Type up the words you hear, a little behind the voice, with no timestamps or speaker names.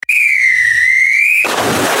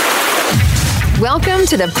Welcome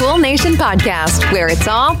to the Pool Nation podcast, where it's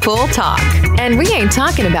all pool talk. And we ain't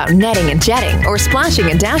talking about netting and jetting or splashing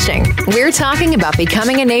and dashing. We're talking about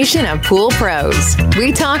becoming a nation of pool pros.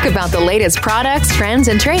 We talk about the latest products, trends,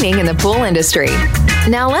 and training in the pool industry.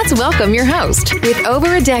 Now let's welcome your host, with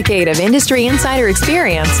over a decade of industry insider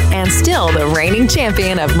experience and still the reigning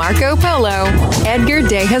champion of Marco Polo, Edgar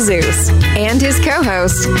De Jesus, and his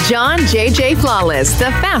co-host, John J.J. Flawless, the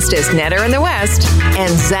fastest netter in the West,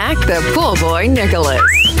 and Zach the Pool Boy Nicholas.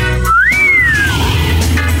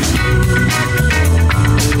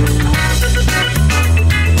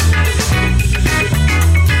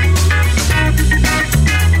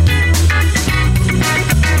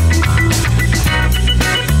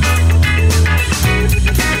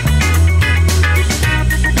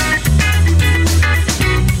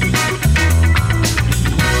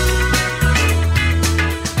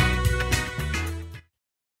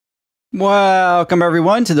 Welcome,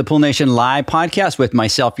 everyone, to the Pool Nation Live podcast with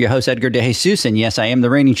myself, your host, Edgar De Jesus. And yes, I am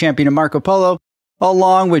the reigning champion of Marco Polo,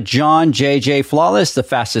 along with John J.J. Flawless, the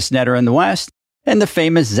fastest netter in the West, and the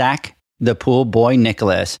famous Zach, the Pool Boy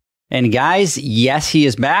Nicholas. And guys, yes, he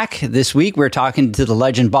is back. This week, we're talking to the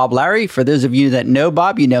legend Bob Lowry. For those of you that know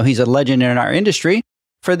Bob, you know he's a legend in our industry.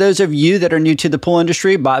 For those of you that are new to the pool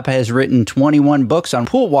industry, Bob has written 21 books on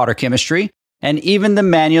pool water chemistry. And even the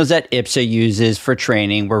manuals that IPSA uses for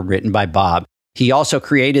training were written by Bob. He also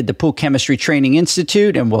created the Pool Chemistry Training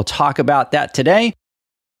Institute, and we'll talk about that today.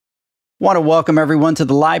 Want to welcome everyone to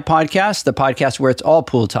the live podcast, the podcast where it's all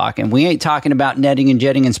pool talk. And we ain't talking about netting and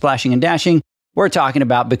jetting and splashing and dashing. We're talking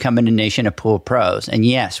about becoming a nation of pool pros. And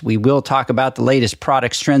yes, we will talk about the latest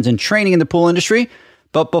products, trends, and training in the pool industry.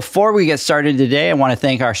 But before we get started today, I want to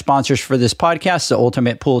thank our sponsors for this podcast, the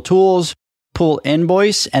Ultimate Pool Tools, Pool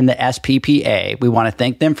Invoice, and the SPPA. We want to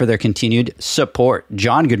thank them for their continued support.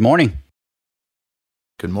 John, good morning.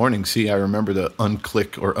 Good morning. See, I remember to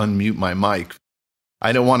unclick or unmute my mic.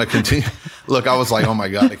 I don't want to continue. Look, I was like, oh my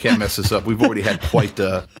God, I can't mess this up. We've already had quite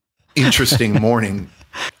the interesting morning.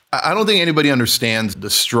 I don't think anybody understands the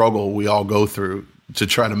struggle we all go through to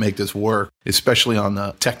try to make this work, especially on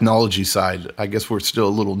the technology side. I guess we're still a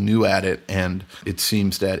little new at it, and it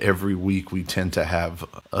seems that every week we tend to have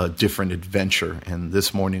a different adventure, and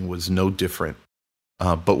this morning was no different.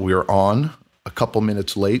 But we're on a couple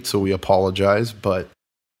minutes late, so we apologize, but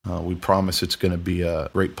we promise it's going to be a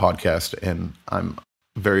great podcast, and I'm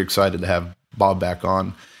very excited to have Bob back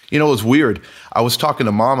on. You know, it was weird. I was talking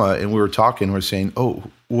to Mama, and we were saying, oh,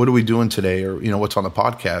 what are we doing today? Or, you know, what's on the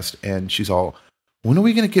podcast? And she's all, when are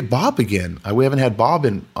we going to get Bob again? We haven't had Bob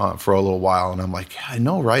in for a little while. And I'm like, yeah, I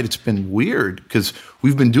know, right? It's been weird because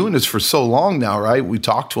we've been doing this for so long now, right? We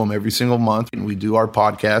talk to him every single month, and we do our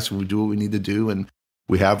podcast, and we do what we need to do, and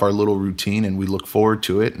we have our little routine, and we look forward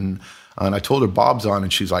to it. And I told her Bob's on,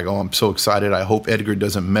 and she's like, oh, I'm so excited. I hope Edgar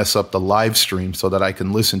doesn't mess up the live stream so that I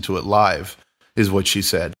can listen to it live, is what she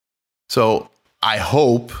said. So I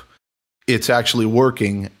hope it's actually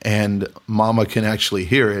working and Mama can actually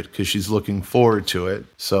hear it because she's looking forward to it.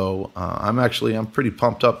 So I'm pretty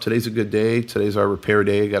pumped up. Today's a good day. Today's our repair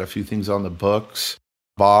day. Got a few things on the books.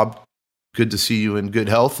 Bob, good to see you in good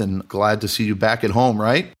health and glad to see you back at home,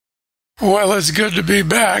 right? Well, it's good to be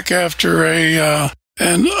back after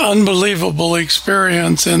an unbelievable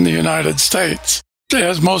experience in the United States.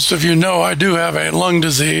 As most of you know, I do have a lung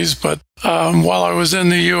disease, but while I was in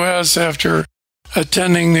the U.S. after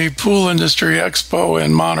attending the Pool Industry Expo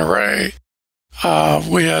in Monterey,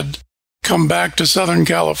 we had come back to Southern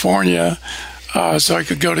California so I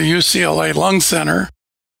could go to UCLA Lung Center.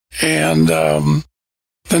 And the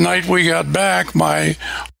night we got back, my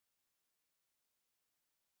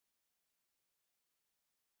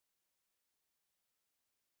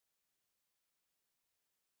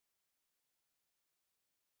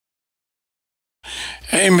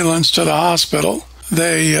ambulance to the hospital.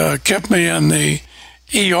 They kept me in the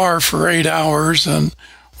ER for 8 hours and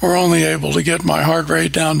were only able to get my heart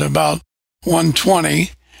rate down to about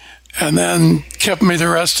 120, and then kept me the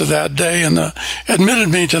rest of that day and admitted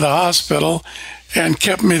me to the hospital and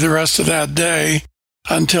kept me the rest of that day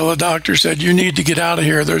until a doctor said, you need to get out of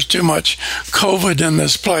here. There's too much COVID in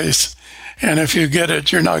this place. And if you get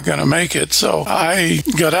it, you're not going to make it. So I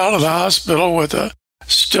got out of the hospital with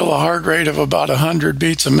still a heart rate of about 100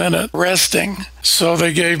 beats a minute, resting. So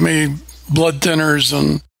they gave me blood thinners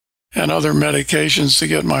and other medications to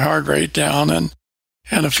get my heart rate down. And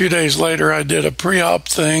a few days later, I did a pre-op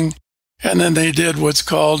thing, and then they did what's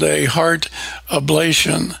called a heart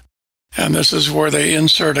ablation. And this is where they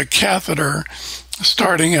insert a catheter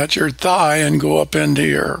starting at your thigh and go up into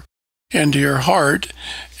your heart.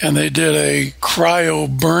 And they did a cryo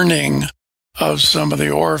burning of some of the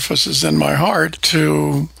orifices in my heart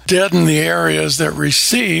to deaden the areas that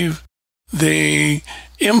receive the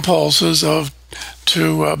impulses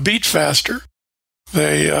to beat faster.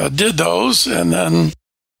 They did those, and then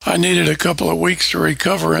I needed a couple of weeks to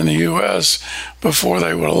recover in the U.S. before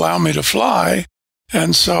they would allow me to fly.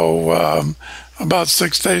 And so about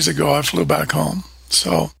 6 days ago, I flew back home.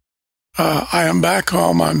 So I am back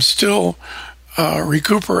home. I'm still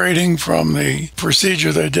recuperating from the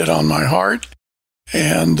procedure they did on my heart.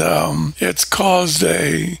 And it's caused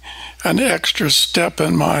an extra step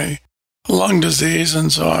in my lung disease,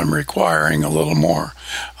 and so I'm requiring a little more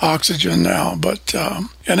oxygen now. But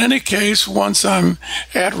in any case, once I'm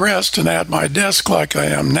at rest and at my desk like I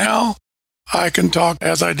am now, I can talk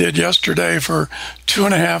as I did yesterday for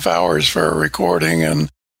 2.5 hours for a recording and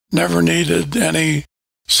never needed any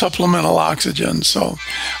supplemental oxygen. So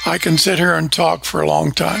I can sit here and talk for a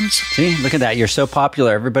long time. See, look at that. You're so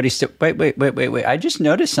popular. Everybody's still... Wait. I just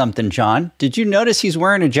noticed something, John. Did you notice he's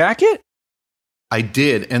wearing a jacket? I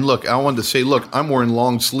did. And look, I wanted to say, look, I'm wearing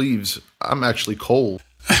long sleeves. I'm actually cold.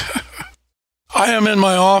 I am in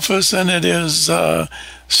my office, and it is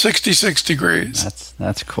 66 degrees.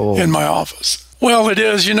 That's cool. In my office. Well, it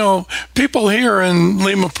is. You know, people here in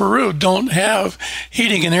Lima, Peru don't have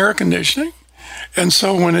heating and air conditioning. And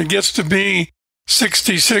so when it gets to be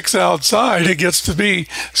 66 outside, it gets to be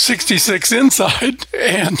 66 inside.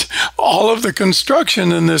 And all of the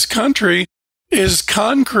construction in this country is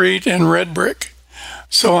concrete and red brick.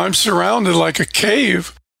 So I'm surrounded like a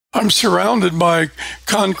cave. I'm surrounded by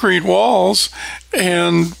concrete walls.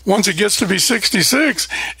 And once it gets to be 66,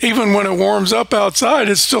 even when it warms up outside,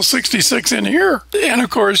 it's still 66 in here. And of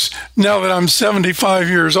course, now that I'm 75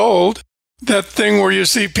 years old, that thing where you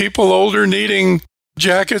see people older needing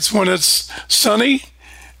jackets when it's sunny,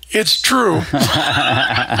 it's true.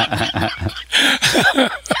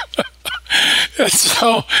 And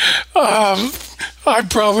so I'm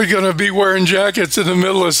probably going to be wearing jackets in the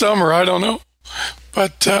middle of summer. I don't know.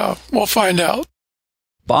 But we'll find out.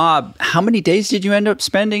 Bob, how many days did you end up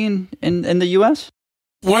spending in the U.S.?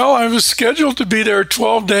 Well, I was scheduled to be there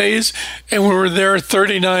 12 days, and we were there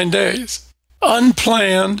 39 days.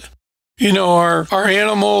 Unplanned. You know, our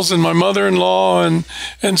animals and my mother-in-law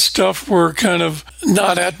and stuff were kind of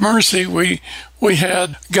not at mercy. We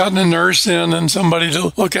had gotten a nurse in and somebody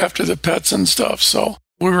to look after the pets and stuff. So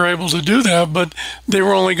we were able to do that, but they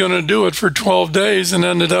were only going to do it for 12 days and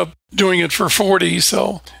ended up doing it for 40.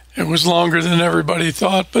 So it was longer than everybody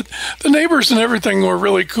thought. But the neighbors and everything were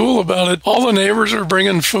really cool about it. All the neighbors were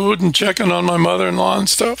bringing food and checking on my mother-in-law and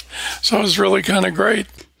stuff. So it was really kind of great.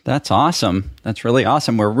 That's awesome. That's really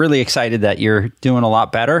awesome. We're really excited that you're doing a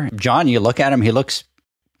lot better. John, you look at him, he looks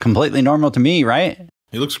completely normal to me, right?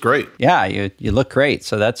 He looks great. Yeah, you look great.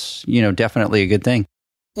 So that's, definitely a good thing.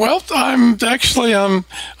 Well, I'm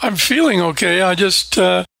feeling okay. I just,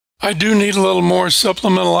 I do need a little more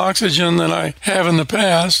supplemental oxygen than I have in the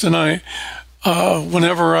past. And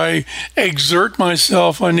whenever I exert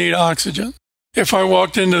myself, I need oxygen. If I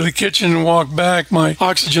walked into the kitchen and walked back, my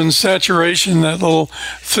oxygen saturation, that little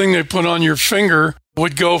thing they put on your finger,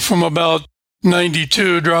 would go from about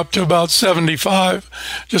 92, drop to about 75,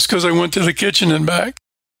 just because I went to the kitchen and back.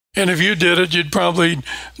 And if you did it, you'd probably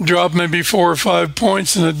drop maybe 4 or 5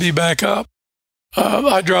 points and it'd be back up.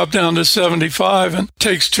 I dropped down to 75 and it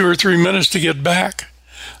takes 2 or 3 minutes to get back.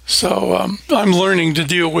 So I'm learning to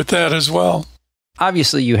deal with that as well.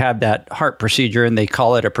 Obviously, you have that heart procedure and they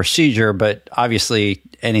call it a procedure, but obviously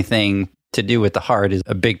anything to do with the heart is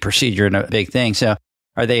a big procedure and a big thing. So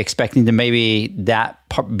are they expecting to maybe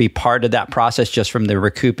be part of that process just from the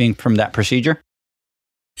recouping from that procedure?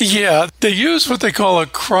 Yeah, they use what they call a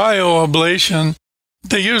cryoablation.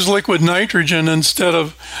 They use liquid nitrogen instead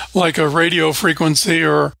of like a radio frequency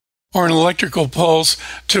or an electrical pulse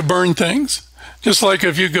to burn things. Just like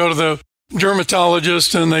if you go to the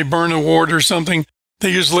dermatologist and they burn a wart or something,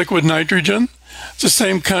 they use liquid nitrogen. It's the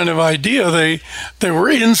same kind of idea. They were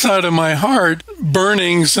inside of my heart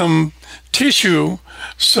burning some tissue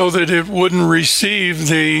so that it wouldn't receive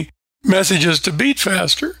the messages to beat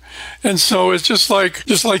faster. And so it's just like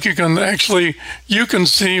you can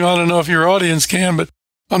see, I don't know if your audience can, but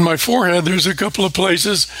on my forehead, there's a couple of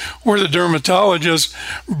places where the dermatologist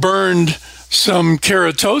burned some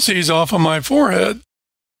keratoses off of my forehead.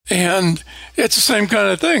 And it's the same kind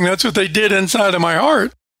of thing. That's what they did inside of my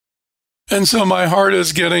heart. And so my heart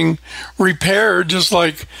is getting repaired just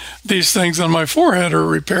like these things on my forehead are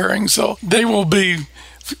repairing. So they will be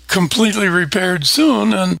completely repaired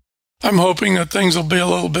soon. And I'm hoping that things will be a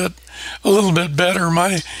little bit better.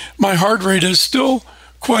 My heart rate is still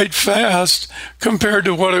quite fast compared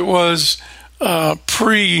to what it was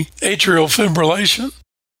pre-atrial fibrillation.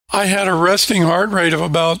 I had a resting heart rate of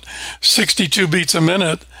about 62 beats a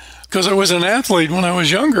minute because I was an athlete when I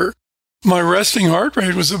was younger. My resting heart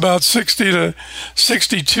rate was about 60 to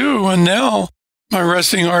 62, and now my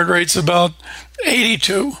resting heart rate's about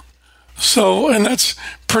 82. So, and that's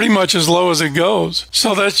pretty much as low as it goes.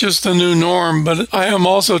 So that's just the new norm. But I am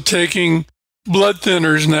also taking blood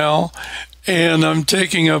thinners now, and I'm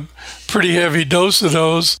taking a pretty heavy dose of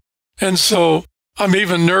those. And so I'm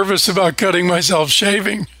even nervous about cutting myself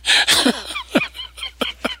shaving.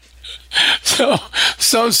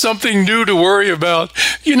 So something new to worry about.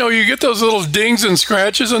 You know, you get those little dings and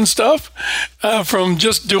scratches and stuff from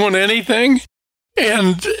just doing anything.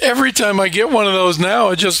 And every time I get one of those now,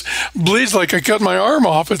 it just bleeds like I cut my arm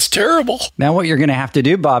off. It's terrible. Now what you're going to have to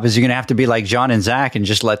do, Bob, is you're going to have to be like John and Zach and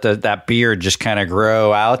just let that beard just kind of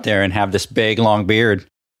grow out there and have this big, long beard.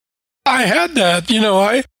 I had that. You know,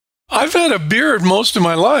 I've had a beard most of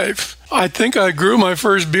my life. I think I grew my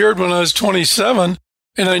first beard when I was 27,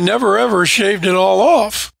 and I never ever shaved it all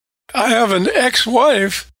off. I have an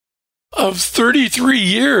ex-wife of 33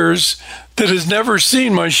 years that has never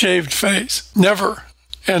seen my shaved face. Never.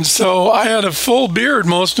 And so I had a full beard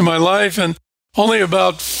most of my life, and only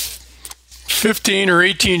about 15 or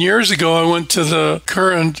 18 years ago, I went to the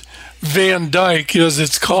current Van Dyke, as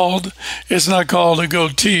it's called. It's not called a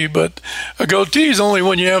goatee, but a goatee is only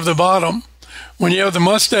when you have the bottom. When you have the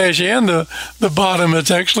mustache and the bottom, it's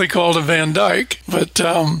actually called a Van Dyke. But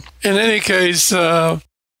in any case, I've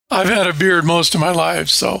had a beard most of my life,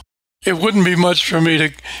 so it wouldn't be much for me to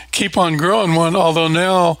keep on growing one, although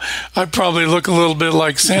now I probably look a little bit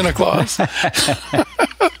like Santa Claus.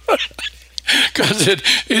 Because it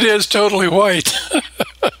is totally white.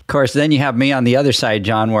 Of course, then you have me on the other side,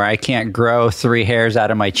 John, where I can't grow 3 hairs out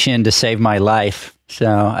of my chin to save my life. So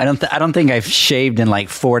I don't think I've shaved in like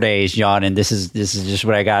 4 days, John, and this is just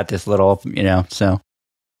what I got. This little, So,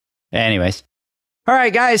 anyways, all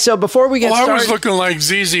right, guys. So before we get started, I was looking like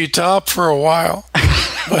ZZ Top for a while,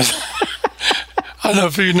 but I don't know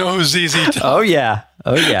if you know who ZZ Top. Oh yeah.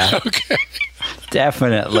 Okay,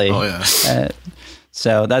 definitely. Oh yeah.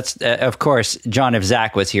 So that's of course, John. If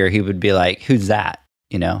Zach was here, he would be like, "Who's that?"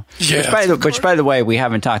 Yeah. Which, by the way, we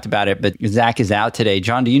haven't talked about it, but Zach is out today.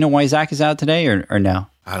 John, do you know why Zach is out today, or no?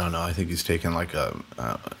 I don't know. I think he's taking I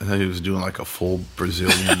think he was doing like a full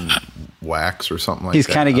Brazilian wax or something like that. He's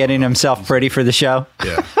kind of getting himself ready for the show.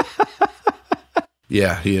 Yeah.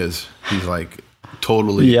 Yeah, he is. He's like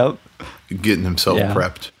totally getting himself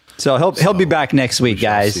prepped. So he'll be back next week,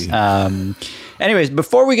 guys. Anyways,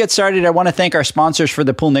 before we get started, I want to thank our sponsors for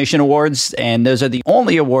the Pool Nation Awards, and those are the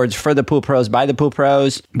only awards for the Pool Pros by the Pool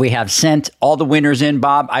Pros. We have sent all the winners in,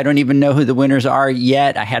 Bob. I don't even know who the winners are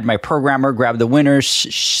yet. I had my programmer grab the winners,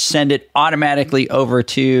 send it automatically over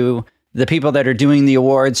to the people that are doing the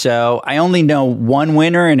awards. So I only know one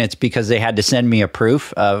winner, and it's because they had to send me a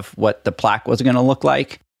proof of what the plaque was going to look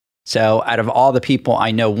like. So out of all the people I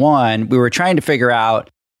know one, we were trying to figure out,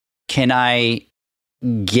 can I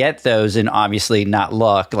get those and obviously not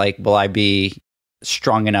look? Like, will I be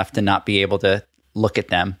strong enough to not be able to look at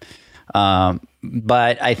them?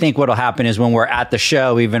 But I think what'll happen is when we're at the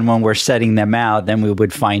show, even when we're setting them out, then we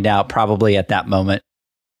would find out probably at that moment.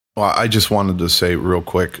 Well, I just wanted to say real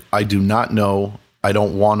quick, I do not know, I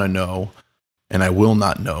don't want to know, and I will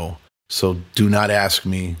not know. So do not ask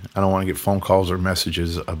me. I don't want to get phone calls or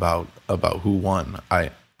messages about who won. I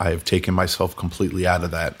have taken myself completely out of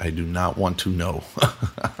that. I do not want to know.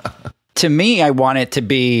 To me, I want it to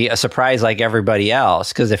be a surprise like everybody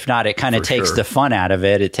else, because if not, it kind of takes the fun out of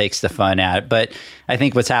it. It takes the fun out. But I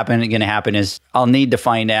think what's going to happen is I'll need to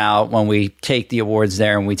find out when we take the awards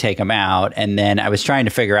there and we take them out. And then I was trying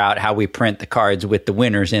to figure out how we print the cards with the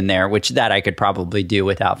winners in there, which that I could probably do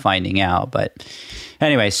without finding out. But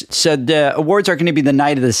anyways, so the awards are going to be the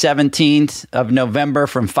night of the 17th of November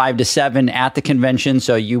from 5 to 7 at the convention.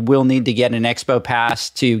 So you will need to get an expo pass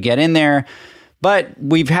to get in there. But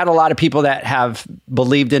we've had a lot of people that have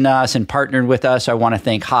believed in us and partnered with us. I want to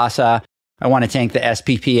thank HASA. I want to thank the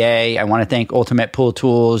SPPA. I want to thank Ultimate Pool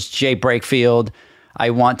Tools, Jay Brakefield. I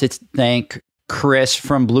want to thank Chris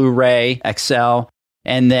from Blu-ray XL.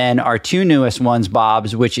 And then our two newest ones,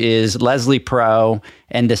 Bob's, which is Leslie Pro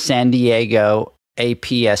and the San Diego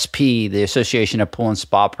APSP, the Association of Pool and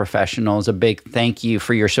Spa Professionals. A big thank you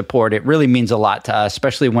for your support. It really means a lot to us,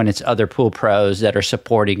 especially when it's other pool pros that are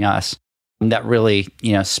supporting us. That really,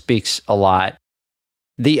 speaks a lot.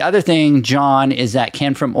 The other thing, John, is that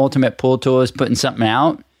Ken from Ultimate Pool Tool is putting something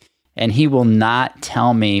out, and he will not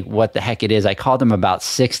tell me what the heck it is. I called him about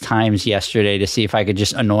 6 times yesterday to see if I could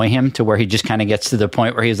just annoy him to where he just kind of gets to the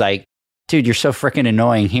point where he's like, dude, you're so freaking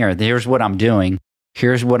annoying. Here's what I'm doing.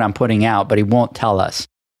 Here's what I'm putting out, but he won't tell us.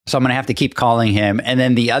 So I'm going to have to keep calling him. And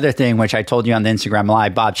then the other thing, which I told you on the Instagram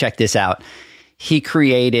Live, Bob, check this out. He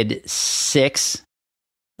created 6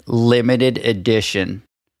 limited edition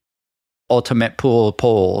Ultimate Pool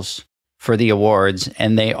poles for the awards,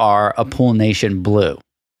 and they are a Pool Nation blue.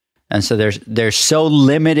 And so they're so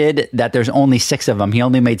limited that there's only 6 of them. He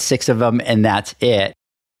only made 6 of them, and that's it.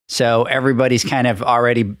 So everybody's kind of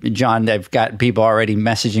already, John, I've got people already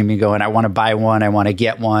messaging me going, I want to buy one, I want to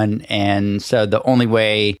get one. And so the only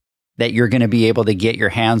way that you're going to be able to get your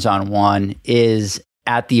hands on one is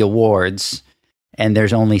at the awards. And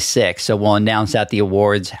there's only 6. So we'll announce at the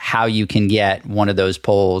awards how you can get one of those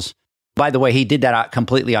poles. By the way, he did that out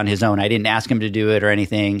completely on his own. I didn't ask him to do it or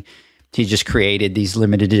anything. He just created these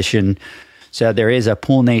limited edition. So there is a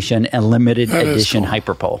Pool Nation and limited edition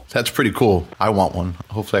Hyper Pole. That's pretty cool. I want one.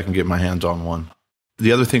 Hopefully I can get my hands on one.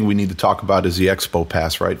 The other thing we need to talk about is the Expo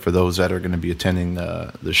Pass, right? For those that are going to be attending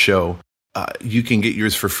the show. You can get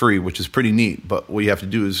yours for free, which is pretty neat. But what you have to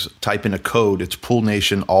do is type in a code. It's Pool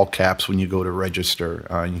Nation, all caps, when you go to register.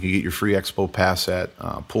 You can get your free Expo Pass at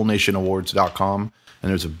poolnationawards.com. And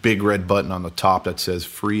there's a big red button on the top that says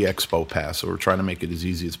Free Expo Pass. So we're trying to make it as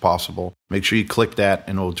easy as possible. Make sure you click that,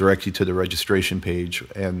 and it will direct you to the registration page,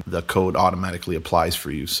 and the code automatically applies for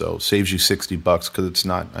you. So it saves you $60 because it's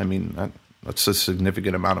not, that's a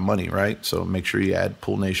significant amount of money, right? So make sure you add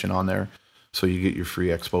Pool Nation on there so you get your free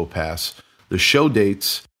Expo Pass. The show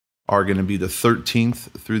dates are going to be the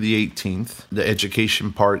 13th through the 18th. The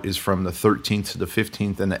education part is from the 13th to the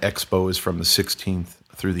 15th, and the expo is from the 16th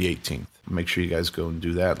through the 18th. Make sure you guys go and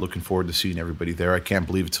do that. Looking forward to seeing everybody there. I can't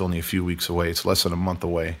believe it's only a few weeks away. It's less than a month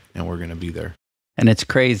away, and we're going to be there. And it's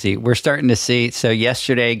crazy. We're starting to see. So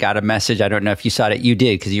yesterday got a message. I don't know if you saw it. You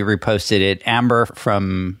did, because you reposted it. Amber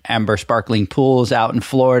from Amber Sparkling Pools out in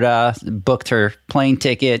Florida booked her plane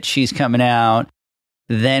ticket. She's coming out.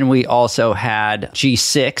 Then we also had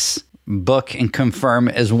G6 book and confirm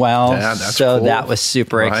as well. Yeah, that's so cool. That was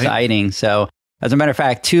super exciting. So as a matter of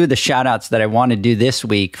fact, 2 of the shout outs that I want to do this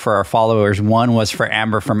week for our followers, one was for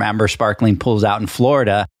Amber from Amber Sparkling Pools out in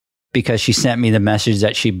Florida, because she sent me the message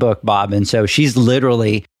that she booked, Bob. And so she's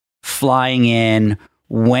literally flying in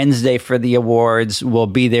Wednesday for the awards, will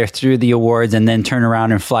be there through the awards, and then turn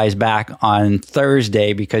around and flies back on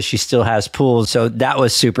Thursday because she still has pools. So that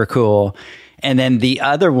was super cool. And then the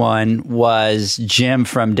other one was Jim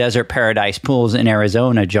from Desert Paradise Pools in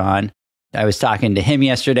Arizona, John. I was talking to him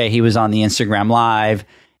yesterday. He was on the Instagram Live.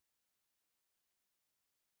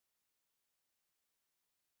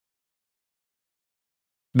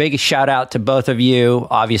 Big shout out to both of you.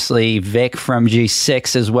 Obviously, Vic from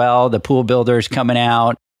G6 as well, the pool builders coming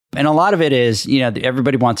out. And a lot of it is,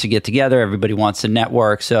 everybody wants to get together. Everybody wants to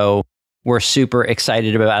network. So we're super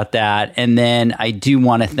excited about that. And then I do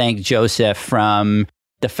want to thank Joseph from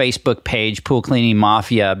the Facebook page, Pool Cleaning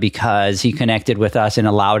Mafia, because he connected with us and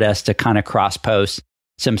allowed us to kind of cross-post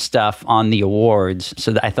some stuff on the awards.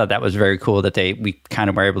 So I thought that was very cool that we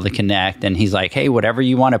kind of were able to connect. And he's like, hey, whatever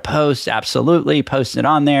you want to post, absolutely, post it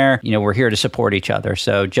on there. We're here to support each other.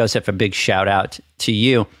 So Joseph, a big shout out to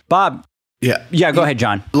you. Bob. Yeah, go ahead,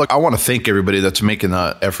 John. Look, I want to thank everybody that's making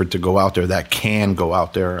the effort to go out there, that can go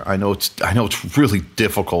out there. I know it's really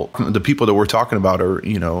difficult. The people that we're talking about are,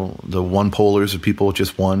 the one polers, the people with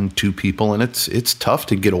just 1-2 people, and it's tough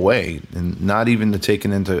to get away, and not even to take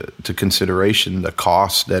into consideration the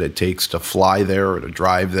cost that it takes to fly there or to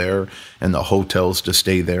drive there, and the hotels to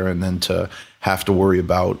stay there, and then to have to worry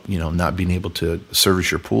about, not being able to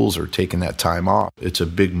service your pools or taking that time off. It's a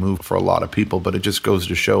big move for a lot of people, but it just goes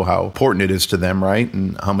to show how important it is to them, right?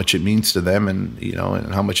 And how much it means to them, and,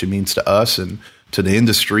 and how much it means to us and to the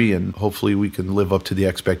industry. And hopefully we can live up to the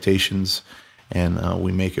expectations, and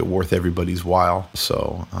we make it worth everybody's while.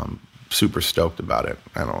 So I'm super stoked about it.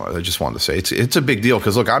 I just wanted to say it's a big deal,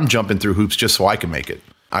 because look, I'm jumping through hoops just so I can make it.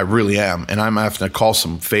 I really am. And I'm having to call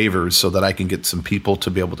some favors so that I can get some people to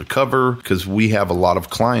be able to cover, because we have a lot of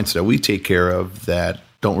clients that we take care of that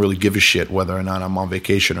don't really give a shit whether or not I'm on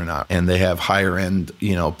vacation or not. And they have higher end,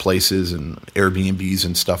 places and Airbnbs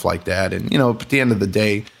and stuff like that. And, at the end of the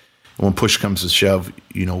day, when push comes to shove,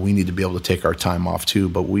 we need to be able to take our time off too.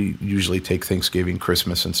 But we usually take Thanksgiving,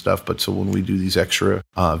 Christmas and stuff. But so when we do these extra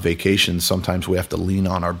vacations, sometimes we have to lean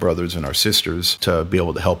on our brothers and our sisters to be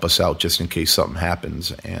able to help us out just in case something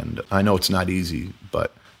happens. And I know it's not easy,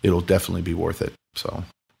 but it'll definitely be worth it. So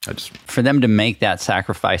for them to make that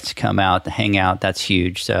sacrifice to come out, to hang out, that's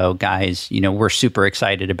huge. So guys, we're super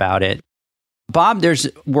excited about it. Bob,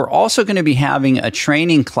 we're also going to be having a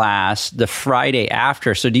training class the Friday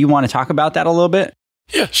after. So do you want to talk about that a little bit?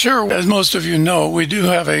 Yeah, sure. As most of you know, we do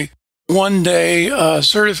have a one-day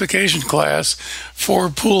certification class for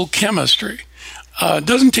pool chemistry. It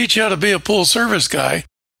doesn't teach you how to be a pool service guy.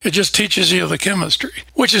 It just teaches you the chemistry,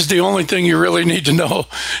 which is the only thing you really need to know.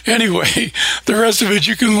 Anyway, the rest of it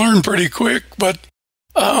you can learn pretty quick, but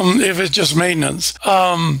if it's just maintenance.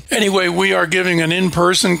 Anyway, we are giving an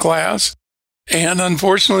in-person class, and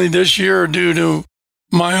unfortunately this year, due to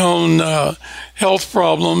my own health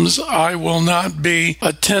problems, I will not be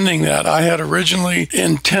attending that. I had originally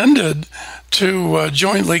intended to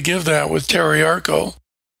jointly give that with Terry Arco.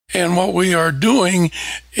 And what we are doing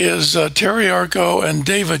is Terry Arco and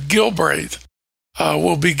David Gilbraith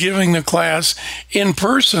will be giving the class in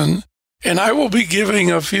person, and I will be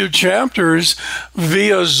giving a few chapters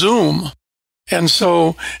via Zoom. And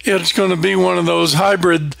so it's going to be one of those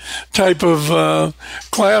hybrid type of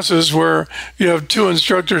classes where you have two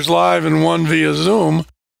instructors live and one via Zoom,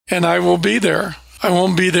 and I will be there. I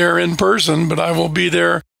won't be there in person, but I will be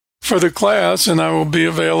there for the class, and I will be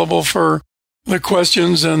available for the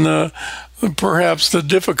questions and perhaps the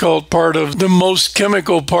difficult part of the most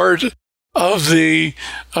chemical part of the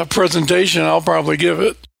presentation. I'll probably give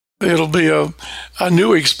it. It'll be a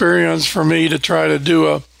new experience for me to try to do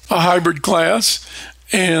a hybrid class,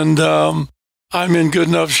 and I'm in good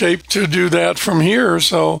enough shape to do that from here.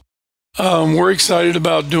 So we're excited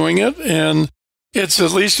about doing it, and it's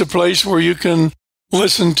at least a place where you can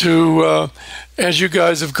listen to, as you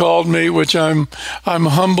guys have called me, which I'm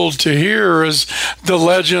humbled to hear, as the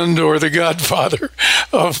legend or the godfather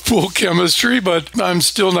of pool chemistry, but I'm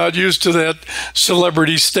still not used to that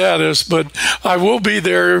celebrity status. But I will be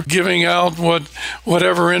there giving out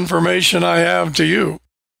whatever information I have to you.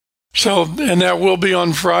 So, and that will be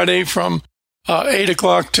on Friday from 8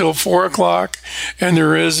 o'clock till 4 o'clock, and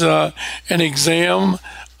there is an exam.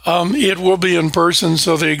 It will be in person,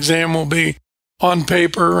 so the exam will be on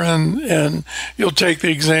paper, and you'll take the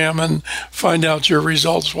exam and find out your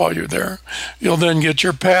results while you're there. You'll then get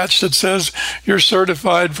your patch that says you're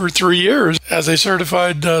certified for 3 years as a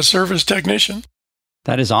certified service technician.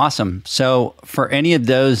 That is awesome. So for any of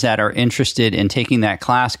those that are interested in taking that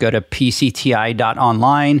class, go to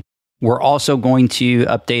pcti.online. We're also going to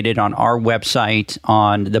update it on our website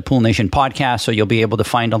on the Pool Nation podcast, so you'll be able to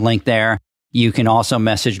find a link there. You can also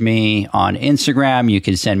message me on Instagram. You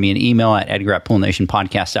can send me an email at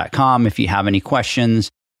edgar@poolnationpodcast.com if you have any questions.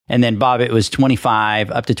 And then, Bob, it was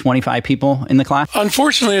up to 25 people in the class?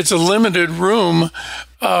 Unfortunately, it's a limited room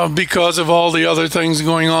because of all the other things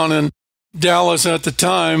going on in Dallas at the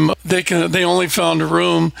time. They only found a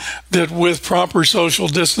room that, with proper social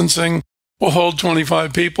distancing, will hold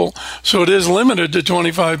 25 people. So it is limited to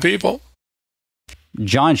 25 people.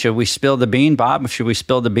 John, should we spill the bean? Bob, should we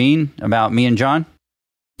spill the bean about me and John?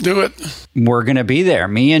 Do it. We're going to be there.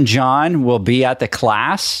 Me and John will be at the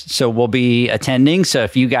class, so we'll be attending. So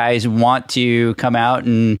if you guys want to come out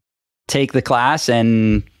and take the class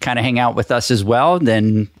and kind of hang out with us as well,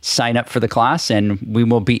 then sign up for the class and we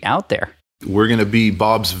will be out there. We're going to be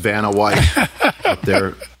Bob's Vanna White up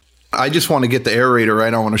there. I just want to get the aerator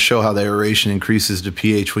right. I want to show how the aeration increases the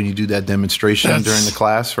pH when you do that demonstration during the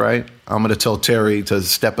class, right? I'm going to tell Terry to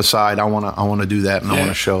step aside. I want to do that, and I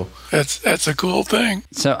want to show. That's a cool thing.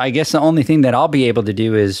 So I guess the only thing that I'll be able to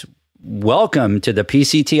do is welcome to the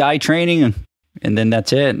PCTI training, and then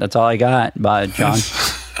that's it. That's all I got, John.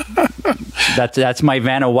 That's my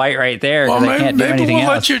Vanna White right there. Well, I can't do anything maybe we'll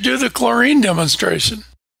else. let you do the chlorine demonstration.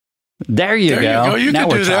 There you go. You now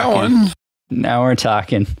can do that talking. one. Now we're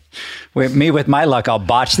talking. With my luck, I'll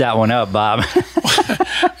botch that one up, Bob.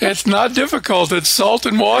 It's not difficult. It's salt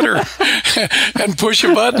and water and push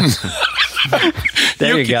a button.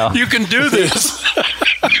 There you go. You can do this.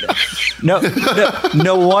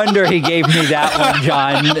 No wonder he gave me that one,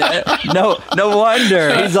 John. No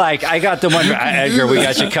wonder. He's like, I got the one. Edgar, we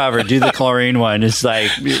got you covered. Do the chlorine one. It's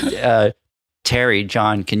like, Terry,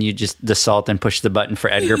 John, can you just the salt and push the button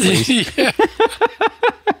for Edgar, please? Yeah.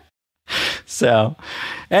 So,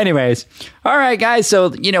 anyways, all right, guys. So,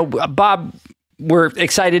 Bob, we're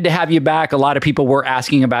excited to have you back. A lot of people were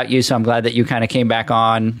asking about you, so I'm glad that you kind of came back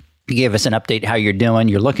on. You gave us an update how you're doing.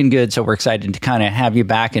 You're looking good, so we're excited to kind of have you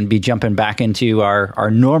back and be jumping back into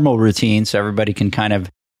our normal routine so everybody can kind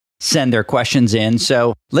of send their questions in.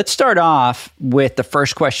 So let's start off with the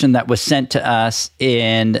first question that was sent to us.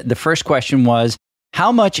 And the first question was,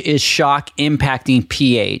 how much is shock impacting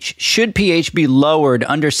pH? Should pH be lowered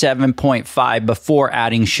under 7.5 before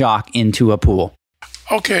adding shock into a pool?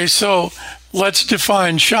 Okay, so let's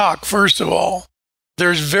define shock first of all.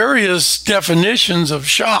 There's various definitions of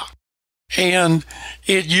shock. And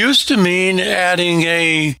it used to mean adding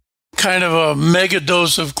a kind of a mega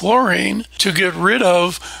dose of chlorine to get rid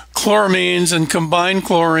of chloramines and combined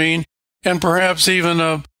chlorine and perhaps even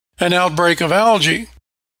an outbreak of algae.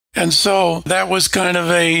 And so that was kind of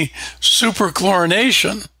a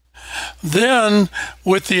superchlorination. Then,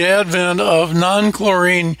 with the advent of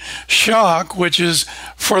non-chlorine shock, which is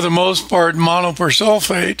for the most part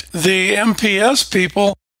monopersulfate, the MPS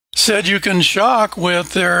people said you can shock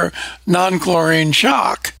with their non-chlorine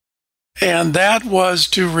shock. And that was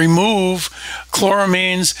to remove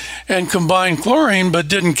chloramines and combine chlorine, but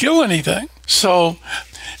didn't kill anything. So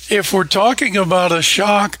if we're talking about a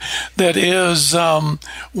shock that is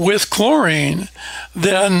with chlorine,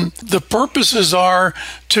 then the purposes are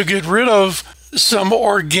to get rid of some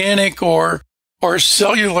organic or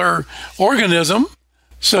cellular organism,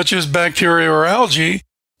 such as bacteria or algae,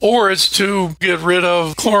 or it's to get rid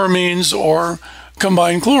of chloramines or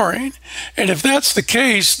combined chlorine. And if that's the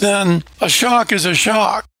case, then a shock is a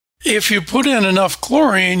shock. If you put in enough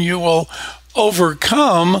chlorine, you will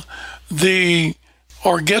overcome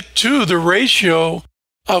or get to the ratio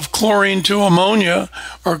of chlorine to ammonia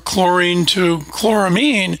or chlorine to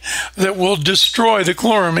chloramine that will destroy the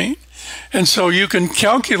chloramine. And so you can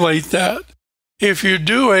calculate that. If you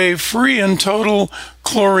do a free and total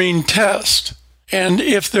chlorine test, and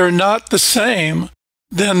if they're not the same,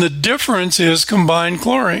 then the difference is combined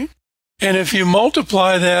chlorine. And if you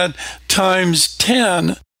multiply that times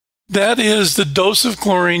 10, that is the dose of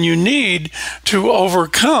chlorine you need to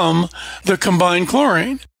overcome the combined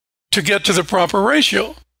chlorine to get to the proper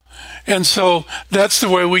ratio. And so that's the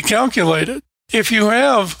way we calculate it. If you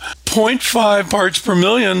have 0.5 parts per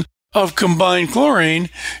million of combined chlorine,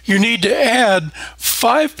 you need to add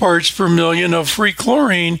 5 parts per million of free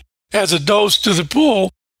chlorine as a dose to the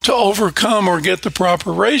pool to overcome or get the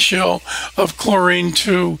proper ratio of chlorine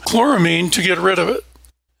to chloramine to get rid of it.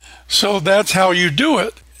 So that's how you do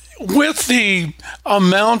it. With the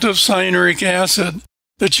amount of cyanuric acid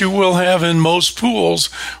that you will have in most pools,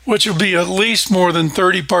 which will be at least more than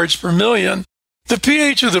 30 parts per million, the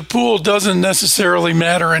pH of the pool doesn't necessarily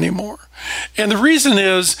matter anymore. And the reason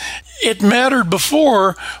is it mattered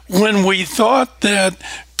before when we thought that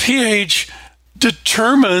pH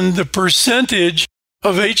determined the percentage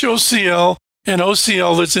of HOCl and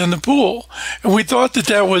OCl that's in the pool. And we thought that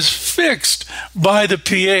that was fixed by the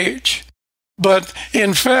pH. But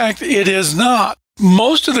in fact, it is not.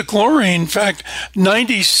 Most of the chlorine, in fact,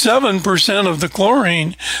 97% of the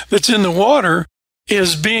chlorine that's in the water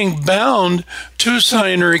is being bound to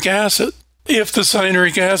cyanuric acid, if the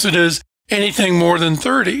cyanuric acid is anything more than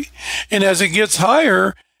 30. And as it gets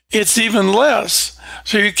higher, it's even less.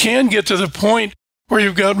 So you can get to the point where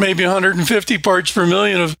you've got maybe 150 parts per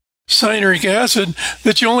million of cyanuric acid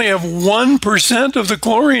that you only have 1% of the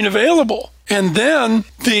chlorine available. And then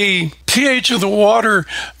the pH of the water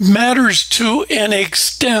matters to an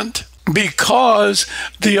extent, because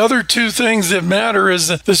the other two things that matter is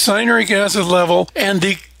the cyanuric acid level and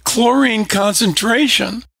the chlorine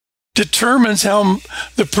concentration determines how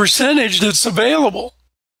the percentage that's available.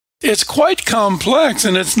 It's quite complex,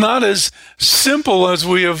 and it's not as simple as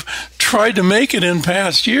we have tried to make it in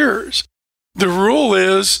past years. The rule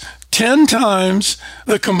is 10 times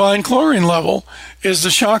the combined chlorine level is the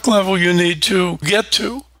shock level you need to get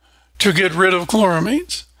get rid of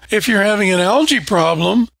chloramines. If you're having an algae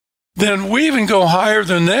problem, then we even go higher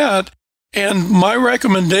than that. And my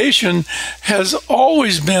recommendation has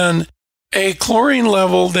always been a chlorine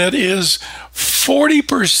level that is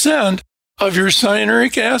 40% of your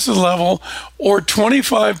cyanuric acid level, or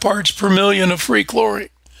 25 parts per million of free chlorine,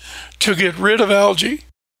 to get rid of algae.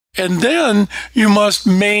 And then you must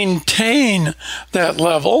maintain that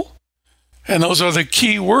level. And those are the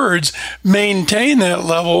key words: maintain that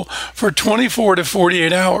level for 24 to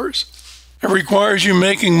 48 hours. It requires you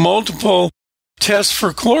making multiple tests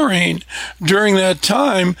for chlorine during that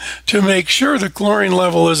time to make sure the chlorine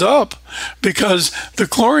level is up, because the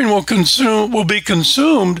chlorine will be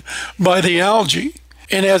consumed by the algae.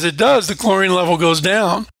 And as it does, the chlorine level goes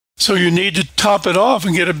down. So you need to top it off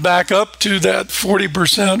and get it back up to that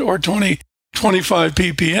 40% or 25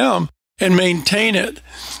 ppm and maintain it.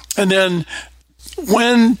 And then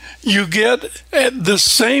when you get at the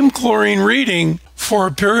same chlorine reading for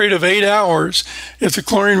a period of 8 hours, if the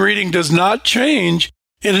chlorine reading does not change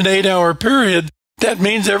in an 8-hour period, that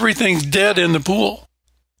means everything's dead in the pool.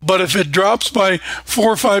 But if it drops by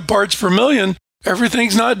 4 or 5 parts per million,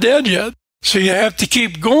 everything's not dead yet. So you have to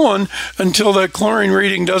keep going until that chlorine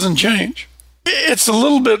reading doesn't change. It's a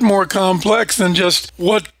little bit more complex than just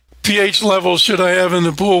what pH level should I have in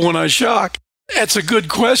the pool when I shock. It's a good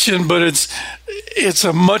question, but it's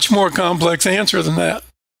a much more complex answer than that.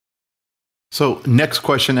 So next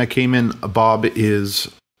question that came in, Bob, is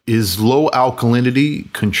low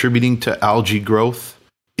alkalinity contributing to algae growth?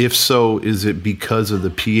 If so, is it because of the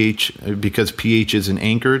pH, because pH isn't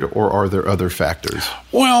anchored, or are there other factors?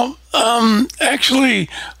 Well, actually,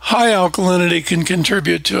 high alkalinity can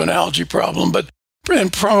contribute to an algae problem,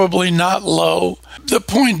 and probably not low. The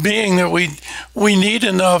point being that we need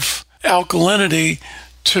enough alkalinity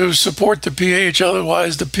to support the pH.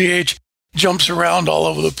 Otherwise, the pH jumps around all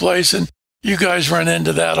over the place. And you guys run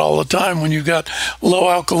into that all the time. When you've got low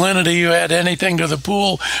alkalinity, you add anything to the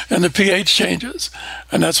pool and the pH changes.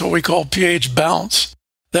 And that's what we call pH bounce.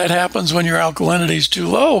 That happens when your alkalinity is too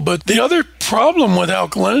low. But the other problem with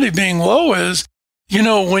alkalinity being low is,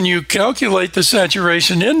 when you calculate the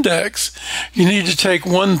saturation index, you need to take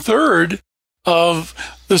 1/3 of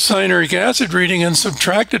the cyanuric acid reading and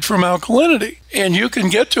subtract it from alkalinity. And you can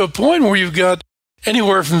get to a point where you've got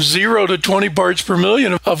anywhere from 0 to 20 parts per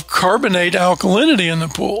million of carbonate alkalinity in the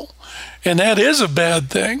pool. And that is a bad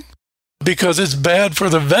thing because it's bad for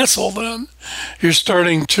the vessel then. You're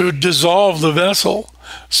starting to dissolve the vessel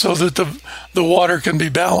so that the water can be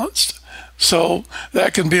balanced. So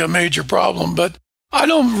that can be a major problem. But I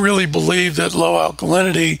don't really believe that low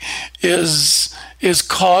alkalinity is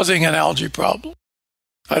causing an algae problem.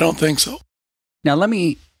 I don't think so. Now, let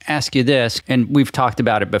me ask you this, and we've talked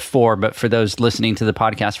about it before, but for those listening to the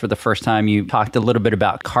podcast for the first time, you talked a little bit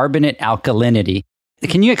about carbonate alkalinity.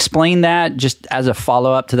 Can you explain that just as a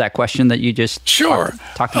follow-up to that question that you just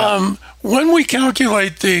talked about? When we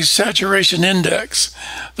calculate the saturation index,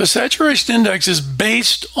 the saturation index is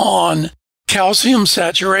based on calcium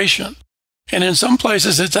saturation. And in some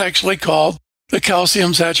places, it's actually called the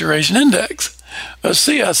calcium saturation index, a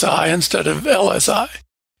CSI instead of LSI.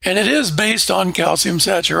 And it is based on calcium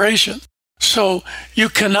saturation. So you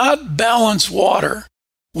cannot balance water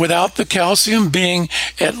without the calcium being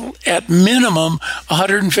at minimum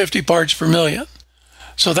 150 parts per million.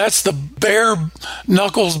 So that's the bare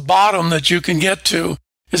knuckles bottom that you can get to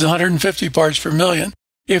is 150 parts per million.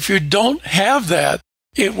 If you don't have that,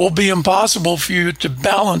 it will be impossible for you to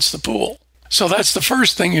balance the pool. So that's the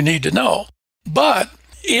first thing you need to know. But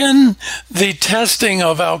in the testing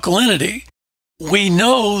of alkalinity, we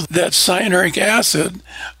know that cyanuric acid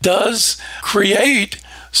does create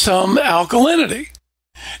some alkalinity.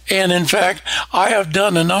 And in fact, I have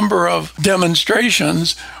done a number of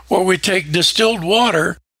demonstrations where we take distilled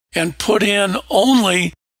water and put in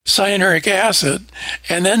only cyanuric acid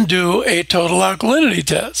and then do a total alkalinity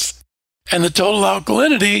test. And the total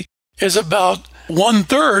alkalinity is about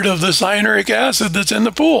 1/3 of the cyanuric acid that's in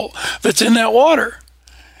the pool, that's in that water.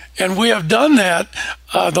 And we have done that.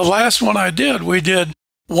 The last one I did, we did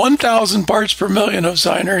 1,000 parts per million of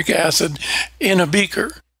cyanuric acid in a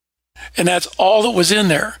beaker. And that's all that was in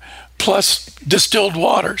there, plus distilled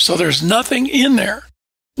water. So there's nothing in there.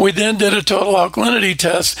 We then did a total alkalinity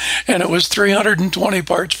test, and it was 320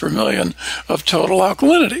 parts per million of total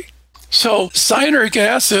alkalinity. So cyanuric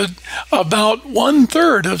acid, about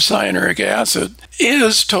 1/3 of cyanuric acid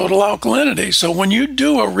is total alkalinity. So when you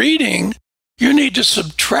do a reading, you need to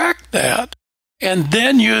subtract that and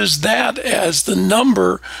then use that as the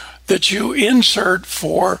number that you insert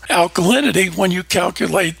for alkalinity when you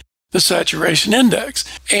calculate the saturation index.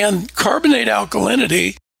 And carbonate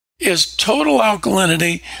alkalinity is total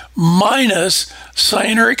alkalinity minus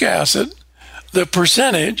cyanuric acid, the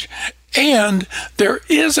percentage, and there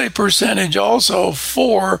is a percentage also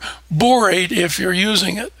for borate if you're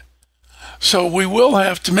using it. So we will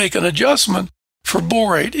have to make an adjustment for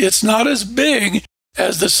borate. It's not as big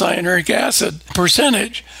as the cyanuric acid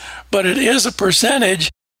percentage, but it is a percentage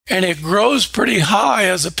and it grows pretty high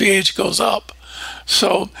as the pH goes up.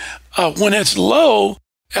 So when it's low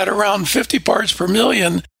at around 50 parts per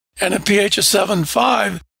million and a pH of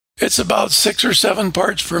 7.5, it's about 6 or 7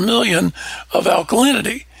 parts per million of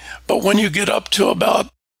alkalinity. But when you get up to about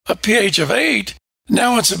a pH of 8,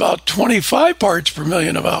 now it's about 25 parts per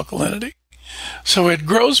million of alkalinity. So it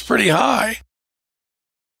grows pretty high.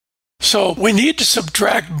 So we need to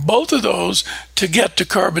subtract both of those to get to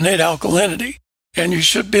carbonate alkalinity. And you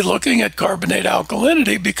should be looking at carbonate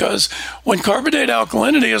alkalinity because when carbonate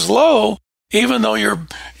alkalinity is low, even though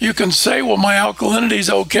you can say, well, my alkalinity is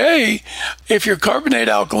okay, if your carbonate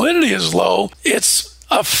alkalinity is low, it's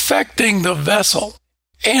affecting the vessel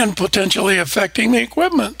and potentially affecting the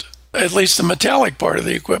equipment, at least the metallic part of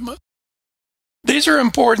the equipment. These are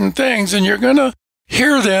important things, and you're going to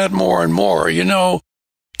hear that more and more.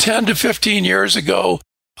 10 to 15 years ago,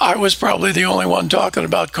 I was probably the only one talking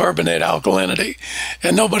about carbonate alkalinity,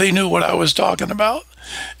 and nobody knew what I was talking about.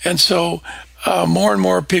 And so more and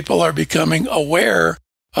more people are becoming aware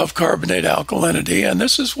of carbonate alkalinity, and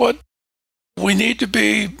this is what we need to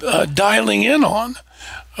be dialing in on.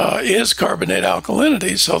 is carbonate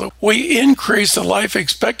alkalinity, so that we increase the life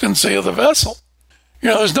expectancy of the vessel.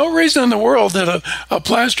 There's no reason in the world that a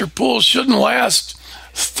plaster pool shouldn't last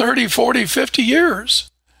 30, 40, 50 years.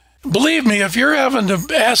 Believe me, if you're having to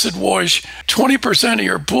acid wash 20% of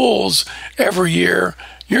your pools every year,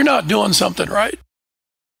 you're not doing something right.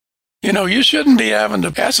 You shouldn't be having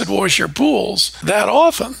to acid wash your pools that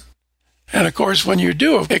often. And of course, when you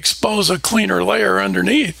do, expose a cleaner layer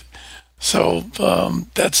underneath. So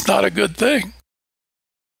that's not a good thing.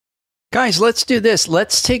 Guys, let's do this.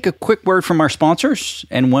 Let's take a quick word from our sponsors.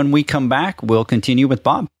 And when we come back, we'll continue with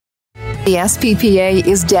Bob. The SPPA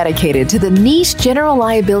is dedicated to the niche general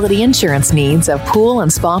liability insurance needs of pool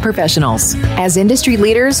and spa professionals. As industry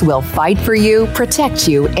leaders, we'll fight for you, protect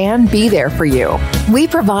you, and be there for you. We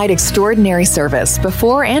provide extraordinary service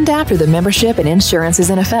before and after the membership and insurance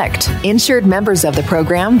is in effect. Insured members of the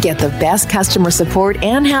program get the best customer support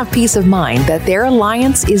and have peace of mind that their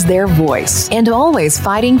alliance is their voice and always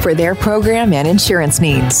fighting for their program and insurance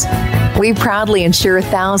needs. We proudly insure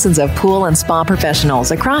thousands of pool and spa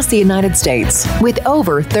professionals across the United States. With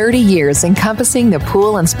over 30 years encompassing the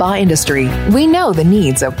pool and spa industry, we know the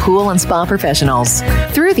needs of pool and spa professionals.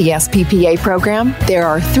 Through the SPPA program, there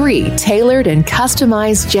are 3 tailored and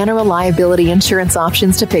customized general liability insurance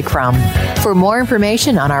options to pick from. For more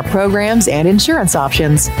information on our programs and insurance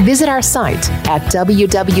options, visit our site at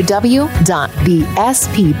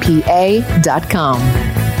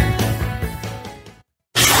www.thesppa.com.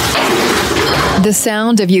 The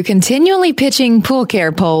sound of you continually pitching pool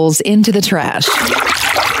care poles into the trash.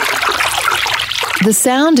 The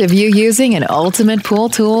sound of you using an Ultimate Pool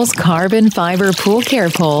Tools carbon fiber pool care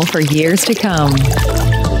pole for years to come.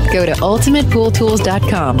 Go to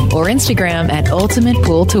ultimatepooltools.com or Instagram at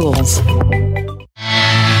ultimatepooltools.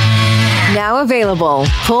 Now available,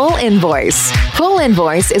 Pool Invoice. Pool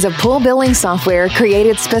Invoice is a pool billing software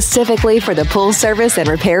created specifically for the pool service and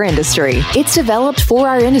repair industry. It's developed for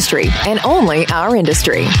our industry and only our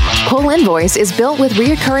industry. Pool Invoice is built with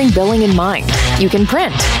recurring billing in mind. You can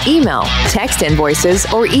print, email, text invoices,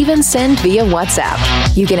 or even send via WhatsApp.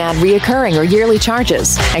 You can add recurring or yearly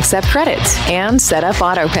charges, accept credits, and set up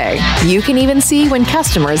autopay. You can even see when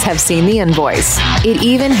customers have seen the invoice. It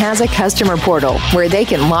even has a customer portal where they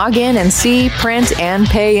can log in and see, print, and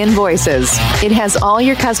pay invoices. It has all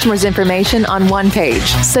your customers' information on one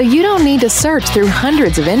page, so you don't need to search through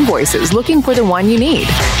hundreds of invoices looking for the one you need.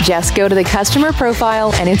 Just go to the customer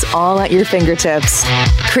profile and it's all at your fingertips.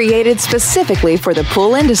 Created specifically for the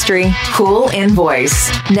pool industry, Pool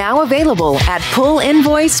Invoice. Now available at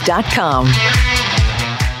poolinvoice.com.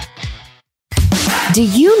 Do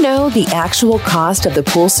you know the actual cost of the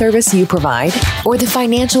pool service you provide or the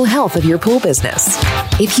financial health of your pool business?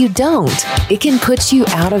 If you don't, it can put you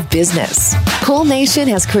out of business. Pool Nation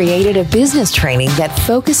has created a business training that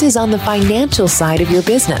focuses on the financial side of your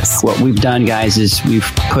business. What we've done, guys, is we've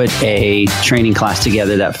put a training class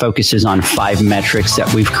together that focuses on 5 metrics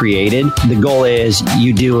that we've created. The goal is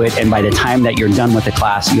you do it, and by the time that you're done with the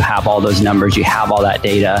class, you have all those numbers, you have all that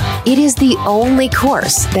data. It is the only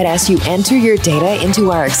course that as you enter your data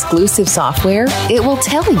into our exclusive software, it will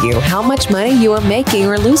tell you how much money you are making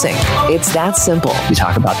or losing. It's that simple. We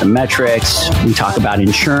talk about the metrics, we talk about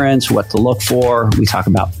insurance, what to look for, we talk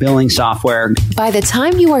about billing software. By the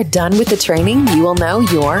time you are done with the training, you will know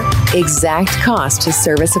your exact cost to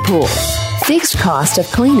service a pool, fixed cost of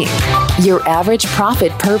cleaning, your average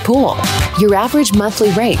profit per pool, your average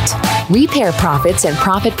monthly rate, repair profits and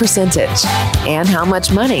profit percentage, and how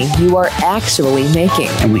much money you are actually making.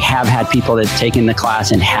 And we have had people that have taken the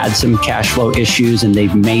class and had some cash flow issues, and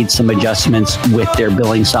they've made some adjustments with their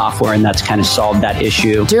billing software, and that's kind of solved that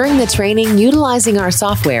issue. During the training, utilizing our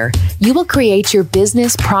software, you will create your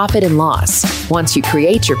business profit and loss. Once you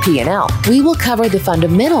create your P&L, we will cover the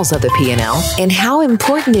fundamentals of the P&L and how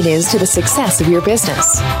important it is to the success of your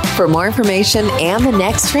business. For more information and the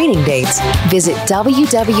next training dates, visit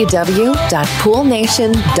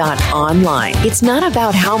www.poolnation.online. It's not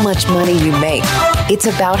about how much money you make. It's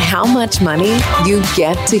about how much money you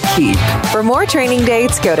get to keep. For more training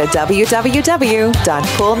dates, go to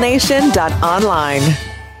www.poolnation.online.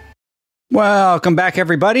 Welcome back,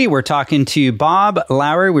 everybody. We're talking to Bob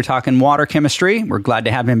Lowry. We're talking water chemistry. We're glad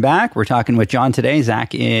to have him back. We're talking with John today.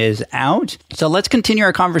 Zach is out. So let's continue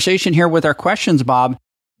our conversation here with our questions, Bob.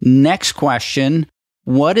 Next question.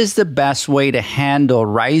 What is the best way to handle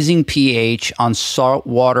rising pH on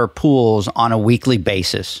saltwater pools on a weekly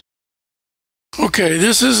basis? Okay,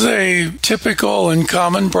 this is a typical and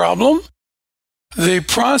common problem. The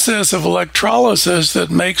process of electrolysis that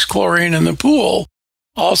makes chlorine in the pool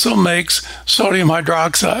also makes sodium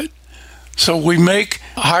hydroxide. So we make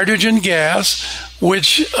hydrogen gas,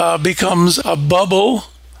 which becomes a bubble.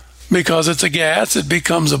 Because it's a gas, it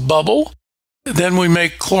becomes a bubble. Then we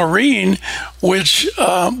make chlorine, which,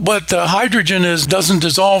 but the hydrogen doesn't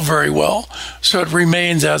dissolve very well, so it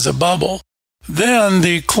remains as a bubble. Then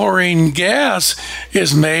the chlorine gas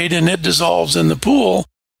is made and it dissolves in the pool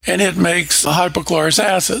and it makes hypochlorous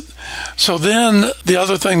acid. So then the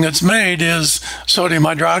other thing that's made is sodium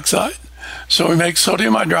hydroxide. So we make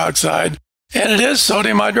sodium hydroxide, and it is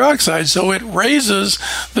sodium hydroxide, so it raises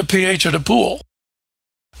the pH of the pool.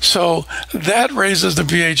 So that raises the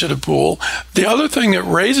pH of the pool. The other thing that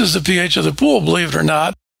raises the pH of the pool, believe it or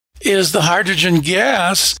not, is the hydrogen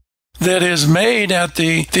gas that is made at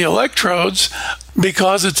the electrodes.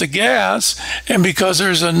 Because it's a gas and because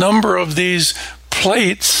there's a number of these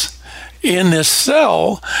plates in this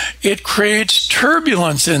cell, it creates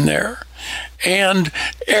turbulence in there. And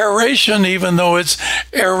aeration, even though it's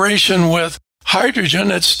aeration with hydrogen,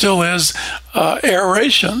 it still is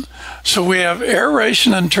aeration. So we have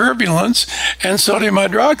aeration and turbulence and sodium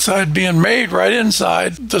hydroxide being made right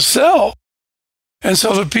inside the cell. And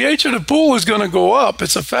so the pH of the pool is going to go up.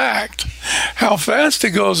 It's a fact. How fast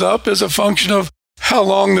it goes up is a function of how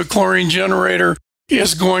long the chlorine generator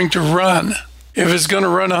is going to run. If it's going to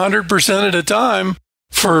run 100% at a time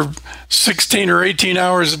for 16 or 18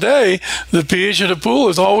 hours a day, the pH of the pool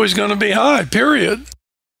is always going to be high, period.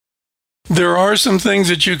 There are some things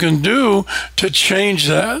that you can do to change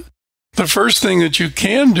that. The first thing that you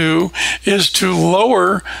can do is to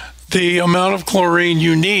lower the amount of chlorine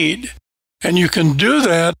you need. And you can do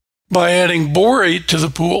that by adding borate to the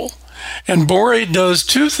pool. And borate does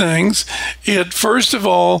two things. It, first of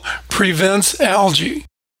all, prevents algae.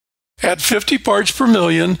 At 50 parts per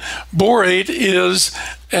million, borate is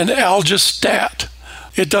an algistat.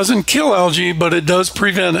 It doesn't kill algae, but it does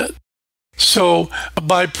prevent it. So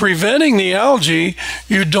by preventing the algae,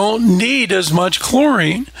 you don't need as much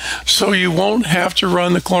chlorine, so you won't have to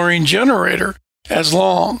run the chlorine generator as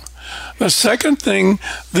long. The second thing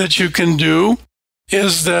that you can do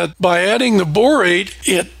is that by adding the borate,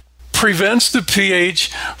 it prevents the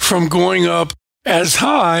pH from going up as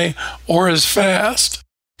high or as fast.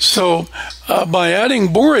 So by adding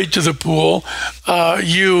borate to the pool,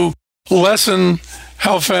 you lessen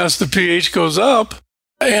how fast the pH goes up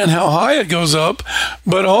and how high it goes up,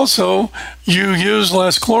 but also you use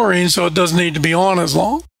less chlorine, so it doesn't need to be on as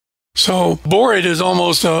long. So borate is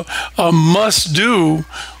almost a must-do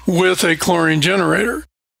with a chlorine generator.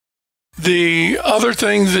 The other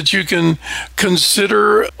things that you can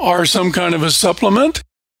consider are some kind of a supplement,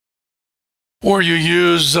 or you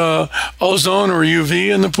use ozone or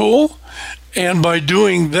UV in the pool. And by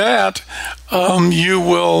doing that, you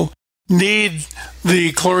will need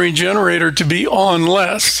the chlorine generator to be on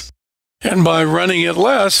less. And by running it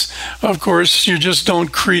less, of course, you just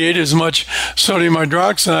don't create as much sodium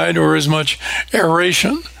hydroxide or as much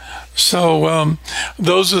aeration. So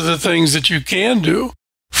those are the things that you can do.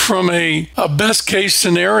 From a best case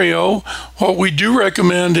scenario, what we do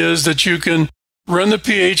recommend is that you can run the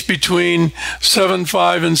pH between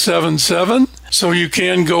 7.5 and 7.7, so you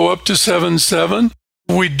can go up to 7.7.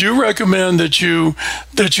 We do recommend that you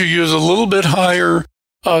use a little bit higher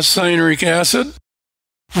cyanuric acid.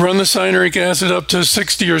 Run the cyanuric acid up to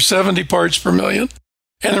 60 or 70 parts per million.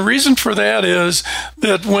 And the reason for that is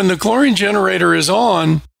that when the chlorine generator is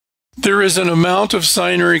on, there is an amount of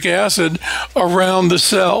cyanuric acid around the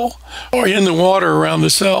cell, or in the water around the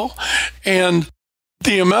cell. And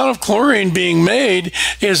the amount of chlorine being made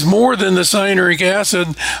is more than the cyanuric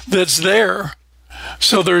acid that's there.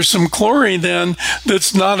 So there's some chlorine then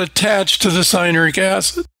that's not attached to the cyanuric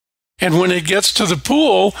acid. And when it gets to the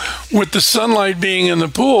pool, with the sunlight being in the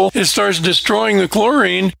pool, it starts destroying the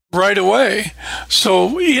chlorine right away.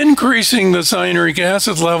 So increasing the cyanuric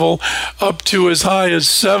acid level up to as high as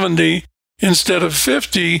 70 instead of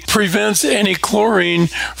 50 prevents any chlorine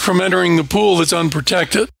from entering the pool that's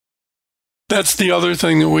unprotected. That's the other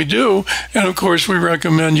thing that we do. And of course, we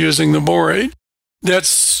recommend using the borate.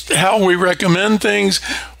 That's how we recommend things.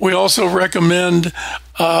 We also recommend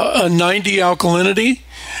a 90 alkalinity.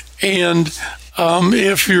 And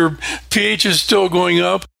if your pH is still going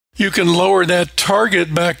up, you can lower that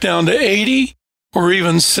target back down to 80 or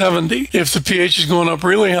even 70. If the pH is going up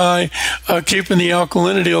really high, keeping the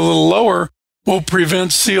alkalinity a little lower will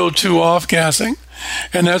prevent CO2 off-gassing.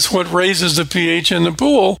 And that's what raises the pH in the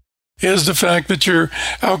pool, is the fact that your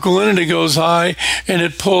alkalinity goes high and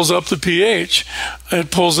it pulls up the pH.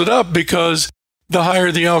 It pulls it up because the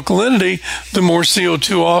higher the alkalinity, the more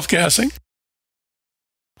CO2 off-gassing.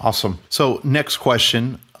 Awesome. So next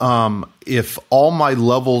question, if all my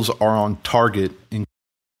levels are on target,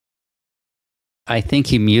 I think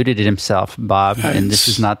he muted himself, Bob, and this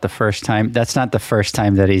is not the first time. That's not the first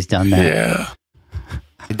time that he's done that. Yeah.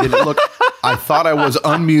 I didn't look. I thought I was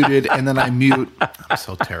unmuted, and then I mute. I'm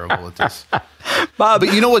so terrible at this, Bob.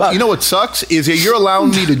 But you know what? Bob, You know what sucks is that you're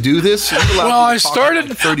allowing me to do this. Well, I started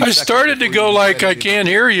to go like I can't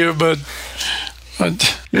hear you, but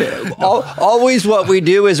always what we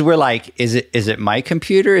do is we're like, is it my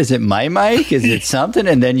computer? Is it my mic? Is it something?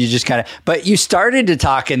 And then you just kind of. But you started to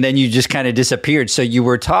talk, and then you just kind of disappeared. So you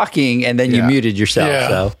were talking, and then you muted yourself. Yeah.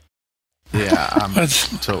 So. Yeah.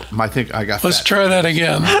 So I think I got. Let's try that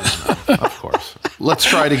again. Of course. Let's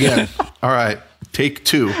try it again. All right. Take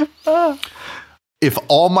 2. If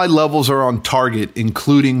all my levels are on target,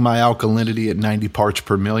 including my alkalinity at 90 parts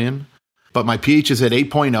per million, but my pH is at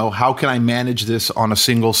 8.0, how can I manage this on a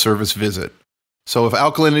single service visit? So if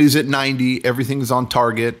alkalinity is at 90, everything's on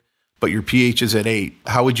target, but your pH is at 8,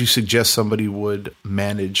 how would you suggest somebody would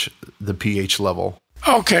manage the pH level?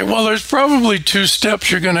 Okay, well, there's probably 2 steps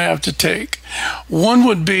you're going to have to take. One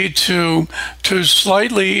would be to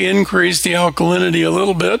slightly increase the alkalinity a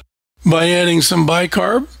little bit by adding some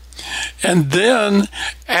bicarb, and then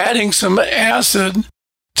adding some acid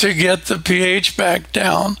to get the pH back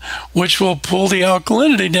down, which will pull the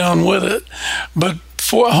alkalinity down with it. But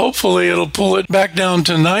hopefully it'll pull it back down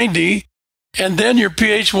to 90, and then your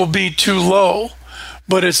pH will be too low.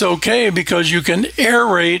 But it's okay because you can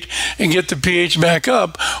aerate and get the pH back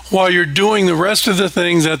up while you're doing the rest of the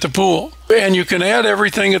things at the pool. And you can add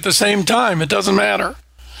everything at the same time. It doesn't matter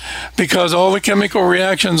because all the chemical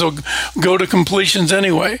reactions will go to completions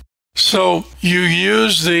anyway. So you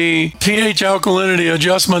use the pH alkalinity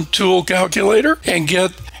adjustment tool calculator and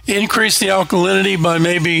increase the alkalinity by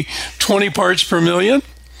maybe 20 parts per million,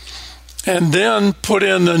 and then put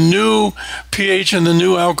in the new pH and the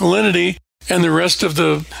new alkalinity and the rest of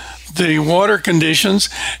the water conditions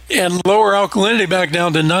and lower alkalinity back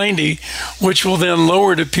down to 90, which will then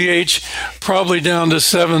lower the pH probably down to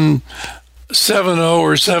 7.0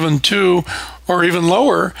 or 7.2 or even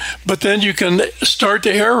lower. But then you can start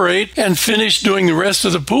to aerate and finish doing the rest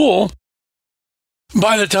of the pool.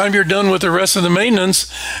 By the time you're done with the rest of the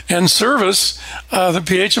maintenance and service, the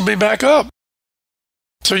pH will be back up.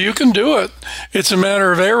 So you can do it. It's a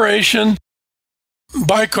matter of aeration,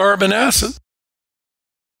 bicarb, and acid.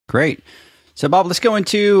 Great. So, Bob, let's go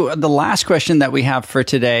into the last question that we have for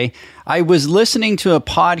today. I was listening to a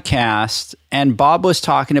podcast, and Bob was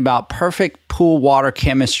talking about perfect pool water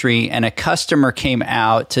chemistry, and a customer came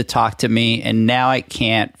out to talk to me, and now I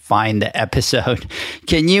can't find the episode.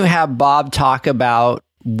 Can you have Bob talk about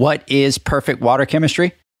what is perfect water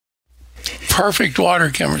chemistry? Perfect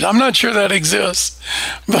water chemistry. I'm not sure that exists,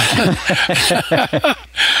 but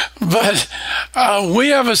we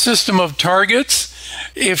have a system of targets.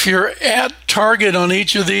 If you're at target on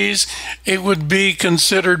each of these, it would be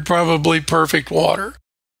considered probably perfect water.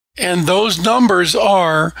 And those numbers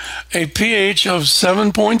are a pH of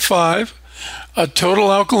 7.5, a total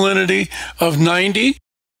alkalinity of 90,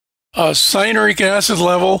 a cyanuric acid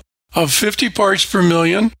level of 50 parts per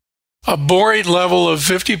million, a borate level of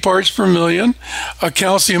 50 parts per million, a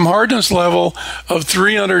calcium hardness level of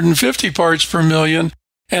 350 parts per million,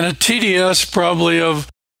 and a TDS probably of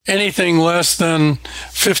anything less than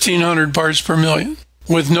 1,500 parts per million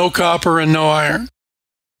with no copper and no iron.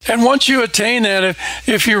 And once you attain that,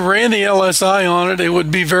 if you ran the LSI on it, it would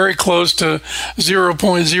be very close to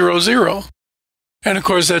 0.00. And of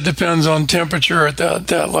course, that depends on temperature at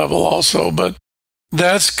that level also. But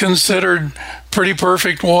that's considered pretty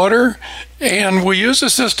perfect water. And we use a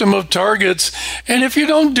system of targets. And if you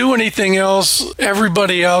don't do anything else,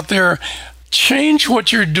 everybody out there, change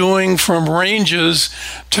what you're doing from ranges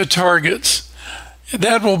to targets.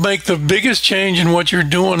 That will make the biggest change in what you're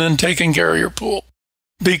doing and taking care of your pool.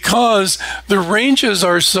 Because the ranges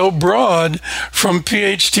are so broad from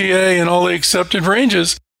PHTA and all the accepted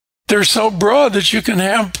ranges, they're so broad that you can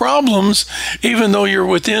have problems even though you're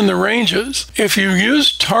within the ranges. If you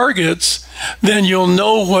use targets, then you'll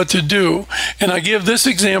know what to do. And I give this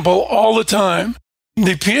example all the time.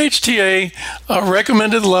 The PHTA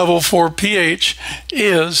recommended level for pH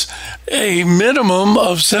is a minimum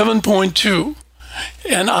of 7.2,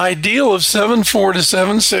 an ideal of 7.4 to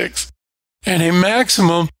 7.6, and a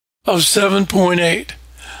maximum of 7.8.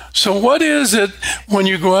 So what is it when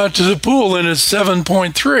you go out to the pool and it's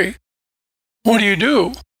 7.3? What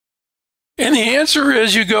do? And the answer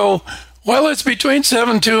is you go, well, it's between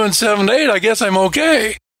 7.2 and 7.8. I guess I'm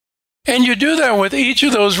okay. And you do that with each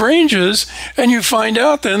of those ranges, and you find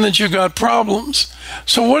out then that you got problems.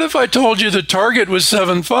 So what if I told you the target was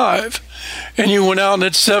 7.5, and you went out and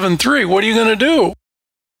it's 7.3? What are you going to do?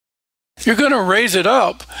 you're going to raise it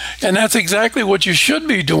up. And that's exactly what you should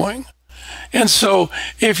be doing. And so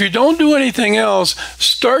if you don't do anything else,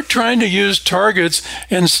 start trying to use targets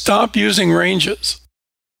and stop using ranges.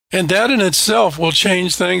 And that in itself will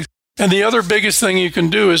change things. And the other biggest thing you can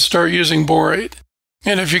do is start using borate.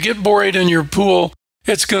 And if you get borate in your pool,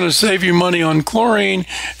 it's going to save you money on chlorine.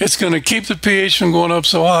 It's going to keep the pH from going up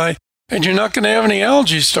so high. And you're not going to have any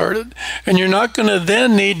algae started. And you're not going to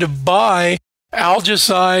then need to buy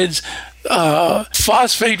algicides,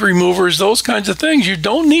 phosphate removers, those kinds of things. You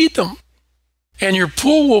don't need them. And your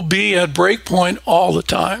pool will be at breakpoint all the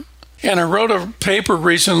time. And I wrote a paper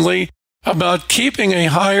recently about keeping a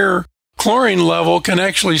higher chlorine level can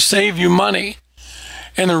actually save you money.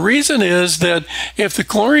 And the reason is that if the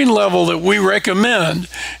chlorine level that we recommend,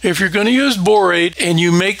 if you're going to use borate and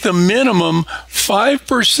you make the minimum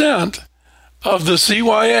 5% of the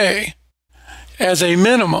CYA as a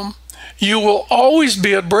minimum, you will always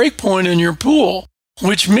be at breakpoint in your pool,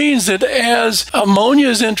 which means that as ammonia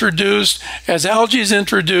is introduced, as algae is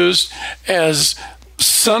introduced, as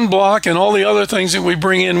sunblock and all the other things that we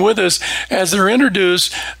bring in with us, as they're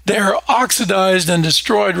introduced, they're oxidized and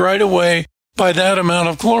destroyed right away by that amount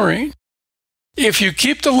of chlorine. If you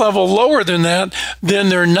keep the level lower than that, then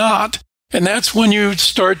they're not. And that's when you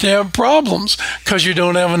start to have problems because you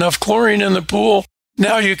don't have enough chlorine in the pool.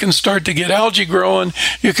 Now you can start to get algae growing,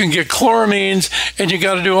 you can get chloramines, and you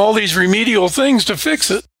got to do all these remedial things to fix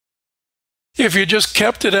it. If you just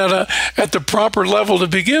kept it at the proper level to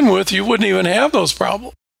begin with, you wouldn't even have those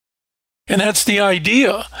problems. And that's the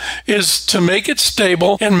idea, is to make it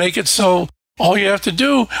stable and make it so all you have to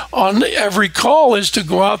do on every call is to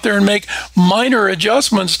go out there and make minor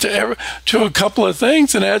adjustments to a couple of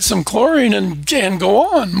things and add some chlorine and go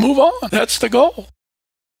on, move on. That's the goal.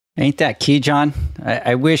 Ain't that key, John?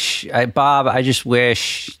 Bob, I just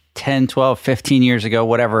wish 10, 12, 15 years ago,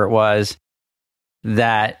 whatever it was,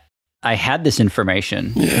 that I had this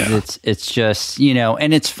information. Yeah. It's just,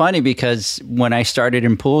 and it's funny because when I started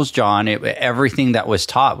in pools, John, everything that was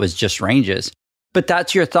taught was just ranges. But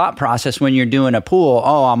that's your thought process when you're doing a pool.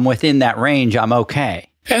 Oh, I'm within that range. I'm okay.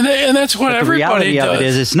 And that's what everybody does. The reality of it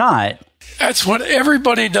is it's not. That's what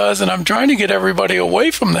everybody does. And I'm trying to get everybody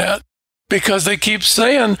away from that because they keep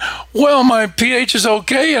saying, well, my pH is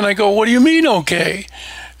okay. And I go, what do you mean okay?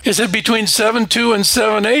 Is it between 7.2 and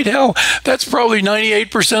 7.8? Hell, that's probably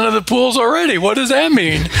 98% of the pools already. What does that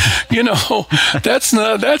mean? That's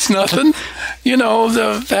nothing.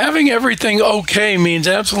 Having everything okay means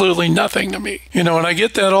absolutely nothing to me. And I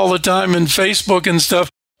get that all the time in Facebook and stuff.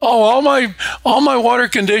 Oh, all my water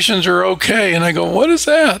conditions are okay. And I go, what is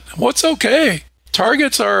that? What's okay?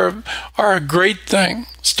 Targets are a great thing.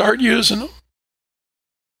 Start using them.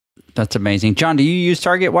 That's amazing. John, do you use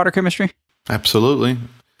Target water chemistry? Absolutely.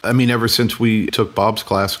 I mean, ever since we took Bob's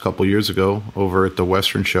class a couple years ago over at the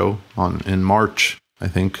Western Show in March, I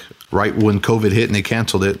think, right when COVID hit and they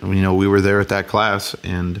canceled it, we were there at that class.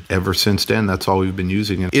 And ever since then, that's all we've been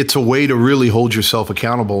using. And it's a way to really hold yourself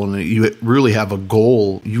accountable. And you really have a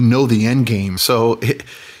goal. The end game. So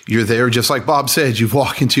you're there, just like Bob said, you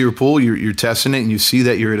walk into your pool, you're testing it, and you see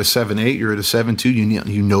that you're at a 7.8, you're at a 7.2,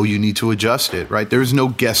 you need to adjust it, right? There's no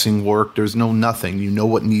guessing work. There's no nothing. You know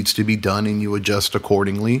what needs to be done, and you adjust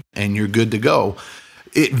accordingly, and you're good to go.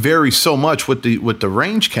 It varies so much with the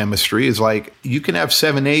range chemistry. Is like you can have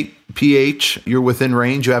 7.8 pH, you're within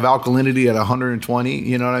range. You have alkalinity at 120,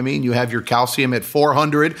 you know what I mean? You have your calcium at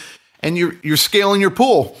 400, and you're scaling your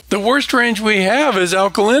pool. The worst range we have is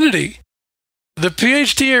alkalinity. The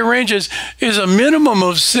pH-TA range is a minimum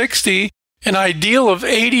of 60, an ideal of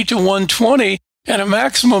 80 to 120, and a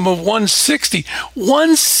maximum of 160.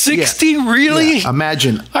 160, yeah. Really? Yeah.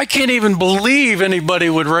 Imagine. I can't even believe anybody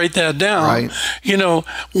would write that down. Right.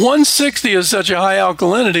 160 is such a high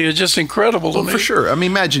alkalinity. It's just incredible to me. For sure. I mean,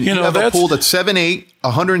 imagine you have a pool that's 7.8,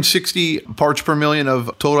 160 parts per million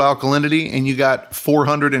of total alkalinity, and you got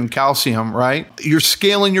 400 in calcium, right? You're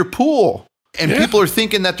scaling your pool. And people are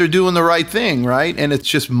thinking that they're doing the right thing, right? And it's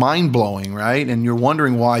just mind-blowing, right? And you're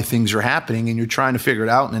wondering why things are happening, and you're trying to figure it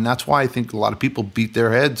out. And that's why I think a lot of people beat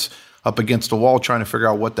their heads up against the wall trying to figure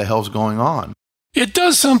out what the hell's going on. It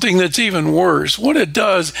does something that's even worse. What it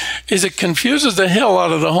does is it confuses the hell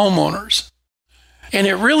out of the homeowners. And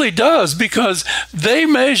it really does, because they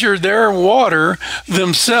measure their water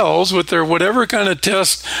themselves with their whatever kind of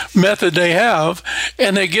test method they have,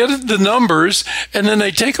 and they get the numbers, and then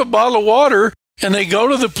they take a bottle of water and they go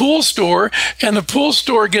to the pool store, and the pool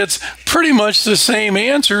store gets pretty much the same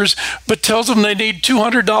answers, but tells them they need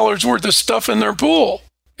 $200 worth of stuff in their pool.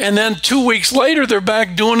 And then 2 weeks later, they're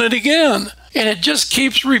back doing it again. And it just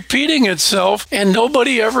keeps repeating itself, and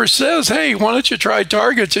nobody ever says, hey, why don't you try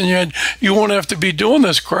targets and you won't have to be doing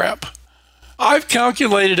this crap. I've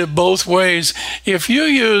calculated it both ways. If you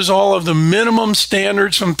use all of the minimum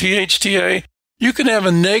standards from PHTA, you can have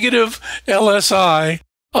a negative LSI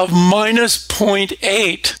of minus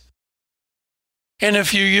 0.8. And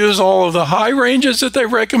if you use all of the high ranges that they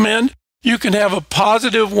recommend, you can have a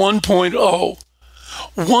positive 1.0.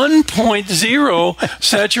 1.0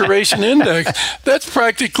 saturation index. That's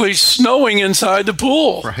practically snowing inside the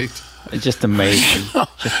pool. Right. It's just amazing.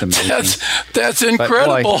 Just amazing. That's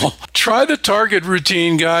incredible. Boy, try the target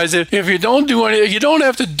routine, guys. If you don't do anything, you don't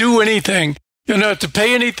have to do anything. You don't have to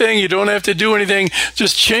pay anything. You don't have to do anything.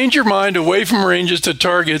 Just change your mind away from ranges to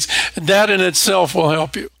targets. That in itself will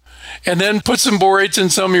help you. And then put some borates in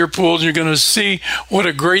some of your pools. You're going to see what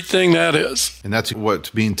a great thing that is. And that's what's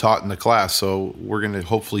being taught in the class. So we're going to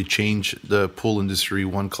hopefully change the pool industry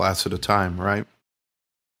one class at a time, right?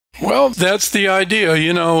 Well, that's the idea.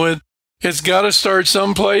 You know, it's got to start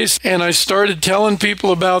someplace. And I started telling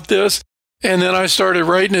people about this. And then I started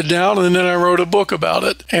writing it down. And then I wrote a book about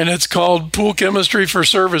it. And it's called Pool Chemistry for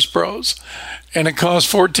Service Pros. And it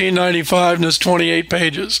costs $14.95 and it's 28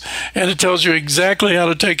 pages. And it tells you exactly how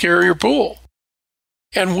to take care of your pool.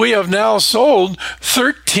 And we have now sold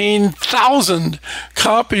 13,000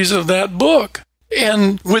 copies of that book.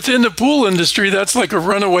 And within the pool industry, that's like a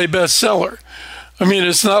runaway bestseller. I mean,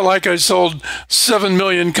 it's not like I sold 7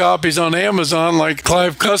 million copies on Amazon like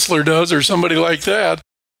Clive Cussler does or somebody like that.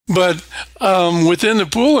 But within the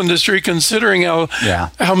pool industry, considering how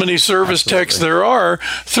many service techs there are,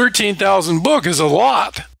 13,000 book is a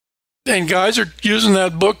lot. And guys are using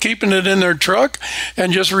that book, keeping it in their truck,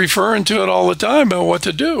 and just referring to it all the time about what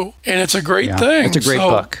to do. And it's a great thing. It's a great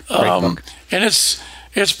book. And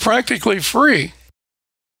it's practically free.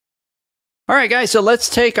 All right, guys, so let's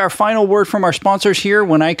take our final word from our sponsors here.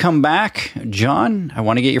 When I come back, John, I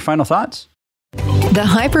want to get your final thoughts. The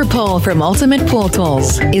Hyper Pole from Ultimate Pool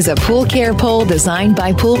Tools is a pool care pole designed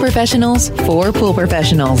by pool professionals for pool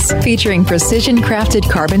professionals, featuring precision-crafted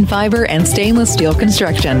carbon fiber and stainless steel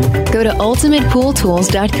construction. Go to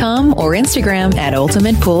ultimatepooltools.com or Instagram at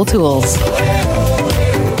Ultimate Pool Tools.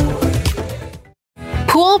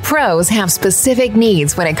 Pool pros have specific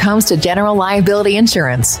needs when it comes to general liability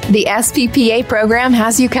insurance. The SPPA program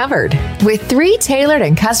has you covered. With 3 tailored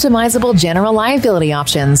and customizable general liability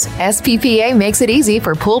options, SPPA makes it easy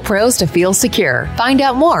for pool pros to feel secure. Find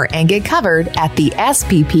out more and get covered at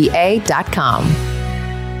thesppa.com.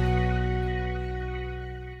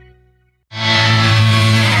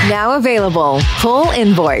 Now available, Pool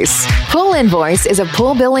Invoice. Pool Invoice is a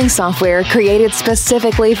pool billing software created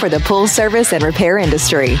specifically for the pool service and repair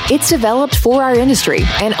industry. It's developed for our industry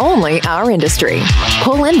and only our industry.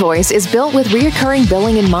 Pool Invoice is built with recurring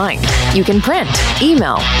billing in mind. You can print,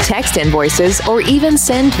 email, text invoices, or even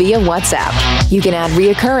send via WhatsApp. You can add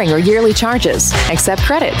recurring or yearly charges, accept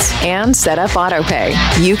credits, and set up autopay.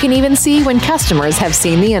 You can even see when customers have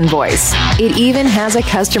seen the invoice. It even has a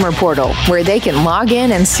customer portal where they can log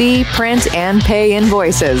in and see, print, and pay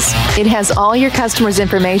invoices. It has all your customers'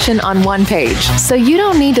 information on one page, so you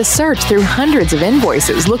don't need to search through hundreds of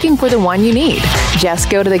invoices looking for the one you need. Just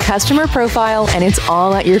go to the customer profile and it's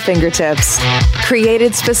all at your fingertips.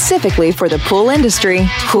 Created specifically for the pool industry,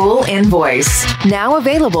 Pool Invoice. Now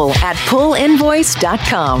available at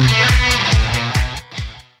poolinvoice.com.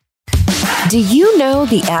 Do you know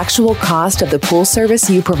the actual cost of the pool service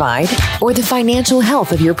you provide or the financial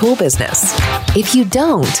health of your pool business? If you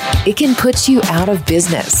don't, it can put you out of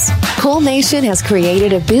business. Pool Nation has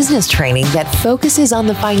created a business training that focuses on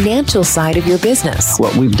the financial side of your business.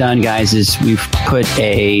 What we've done, guys, is we've put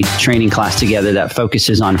a training class together that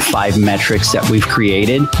focuses on 5 metrics that we've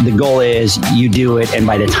created. The goal is you do it, and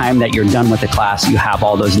by the time that you're done with the class, you have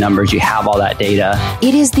all those numbers, you have all that data.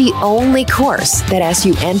 It is the only course that as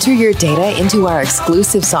you enter your data into our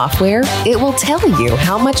exclusive software, it will tell you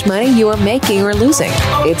how much money you are making or losing.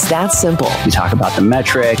 It's that simple. We talk about the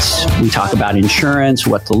metrics, we talk about insurance,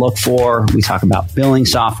 what to look for, we talk about billing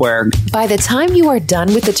software. By the time you are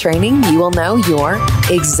done with the training, you will know your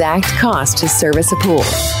exact cost to service a pool,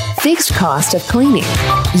 fixed cost of cleaning,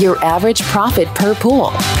 your average profit per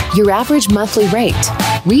pool, your average monthly rate,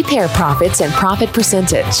 repair profits and profit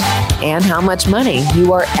percentage, and how much money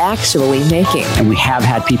you are actually making. And we have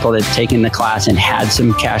had people that have taken the class and had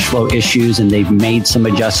some cash flow issues, and they've made some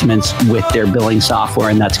adjustments with their billing software,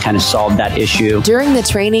 and that's kind of solved that issue. During the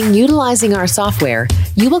training, utilizing our software,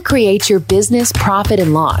 you will create your business profit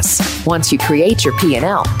and loss. Once you create your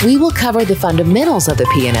P&L, we will cover the fundamentals of the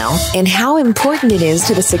P&L and how important it is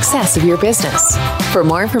to the success of your business. For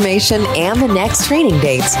more information and the next training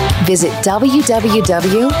dates, visit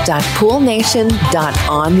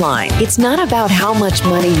www.poolnation.online. It's not about how much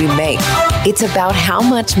money you make. It's about how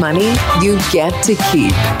much money you get to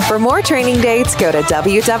keep. For more training dates, go to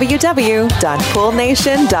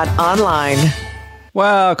www.poolnation.online.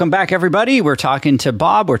 Welcome back, everybody. We're talking to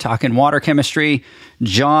Bob. We're talking water chemistry.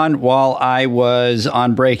 John, while I was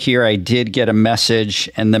on break here, I did get a message,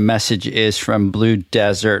 and the message is from Blue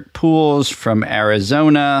Desert Pools from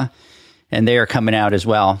Arizona, and they are coming out as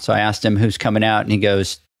well. So I asked him who's coming out, and he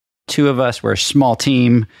goes, 2 of us. We're a small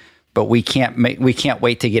team, but we can't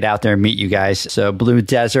wait to get out there and meet you guys. So Blue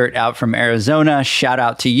Desert out from Arizona, shout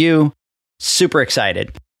out to you. Super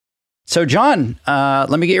excited. So John, let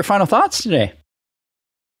me get your final thoughts today.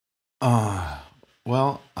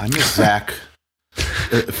 Well, I miss Zach.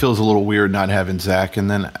 It feels a little weird not having Zach. And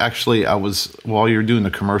then actually while you're doing the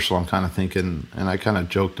commercial, I'm kind of thinking, and I kind of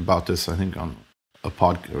joked about this, I think on a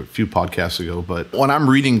few podcasts ago, but when I'm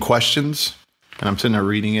reading questions and I'm sitting there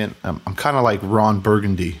reading it, I'm kind of like Ron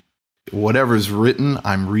Burgundy. Whatever's written,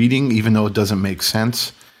 I'm reading, even though it doesn't make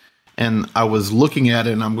sense. And I was looking at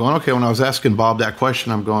it and I'm going, okay, when I was asking Bob that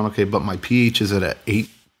question, I'm going, okay, but my pH is at 8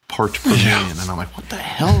 parts per million. And I'm like, what the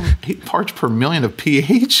hell? 8 parts per million of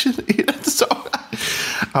pH? So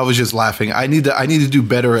I was just laughing. I need to do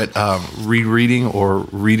better at rereading or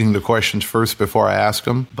reading the questions first before I ask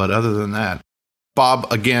them. But other than that,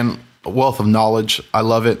 Bob, again, a wealth of knowledge. I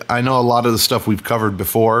love it. I know a lot of the stuff we've covered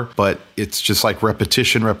before, but it's just like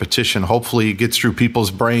repetition. Hopefully it gets through people's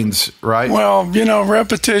brains, right? Well,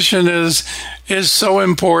 repetition is so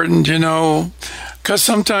important, because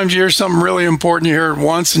sometimes you hear something really important, you hear it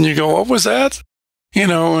once and you go, what was that?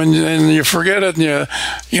 And you forget it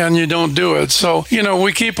and you don't do it. So,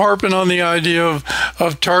 we keep harping on the idea of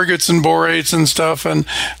targets and borates and stuff. And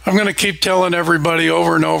I'm going to keep telling everybody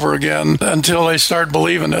over and over again until they start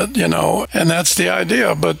believing it, and that's the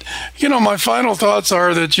idea. But, my final thoughts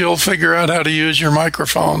are that you'll figure out how to use your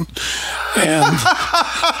microphone. And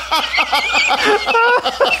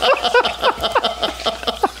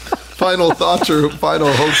final thoughts or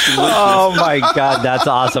final hopes and wishes. Oh my God, that's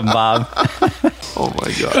awesome, Bob. Oh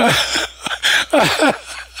my God.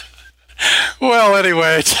 Well,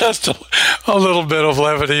 anyway, just a little bit of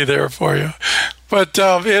levity there for you. But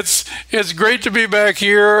it's great to be back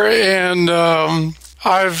here, and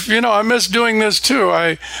I miss doing this too.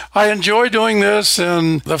 I enjoy doing this,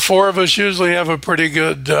 and the 4 of us usually have a pretty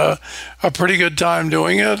good time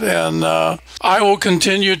doing it. And I will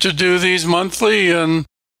continue to do these monthly and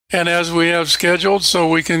as we have scheduled, so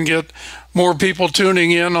we can get more people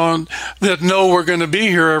tuning in on that know we're going to be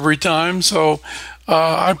here every time. So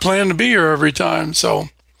I plan to be here every time. So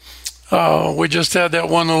we just had that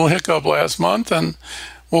one little hiccup last month, and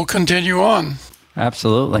we'll continue on.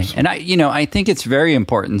 Absolutely. And I think it's very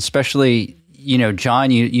important, especially,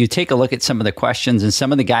 John, you take a look at some of the questions, and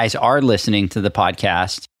some of the guys are listening to the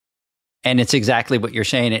podcast, and it's exactly what you're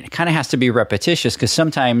saying. It kind of has to be repetitious, because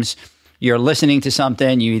sometimes you're listening to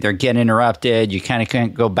something, you either get interrupted, you kind of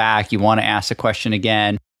can't go back, you want to ask the question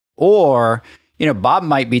again, or, Bob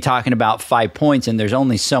might be talking about 5 points and there's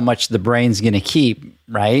only so much the brain's going to keep,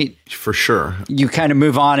 right? For sure. You kind of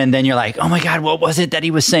move on and then you're like, oh my God, what was it that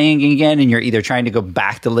he was saying again? And you're either trying to go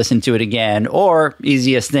back to listen to it again, or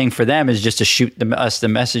easiest thing for them is just to shoot us the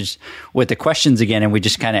message with the questions again, and we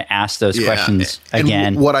just kind of ask those questions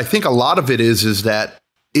again. And what I think a lot of it is that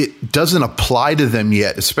it doesn't apply to them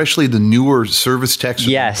yet, especially the newer service techs,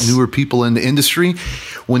 newer people in the industry.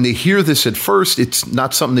 When they hear this at first, it's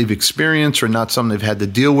not something they've experienced or not something they've had to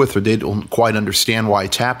deal with, or they don't quite understand why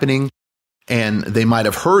it's happening. And they might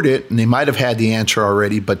have heard it and they might have had the answer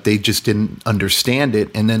already, but they just didn't understand it.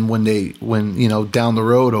 And then when down the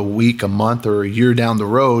road, a week, a month, or a year down the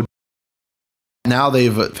road, now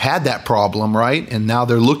they've had that problem, right? And now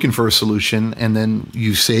they're looking for a solution. And then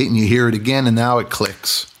you say it and you hear it again, and now it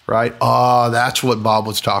clicks, right? Oh, that's what Bob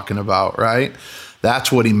was talking about, right?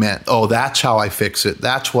 That's what he meant. Oh, that's how I fix it.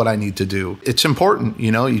 That's what I need to do. It's important,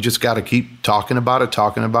 you just got to keep talking about it,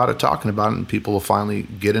 and people will finally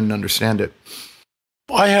get it and understand it.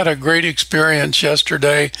 I had a great experience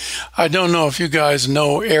yesterday. I don't know if you guys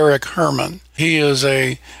know Eric Herman. He is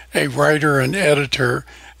a writer and editor,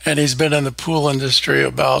 and he's been in the pool industry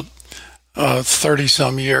about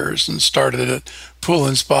 30-some years and started at Pool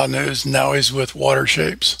and Spa News. Now he's with Water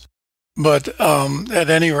Shapes. But at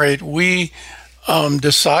any rate, we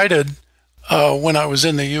decided when I was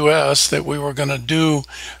in the U.S. that we were going to do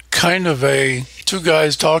kind of two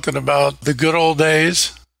guys talking about the good old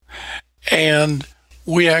days. And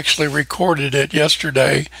we actually recorded it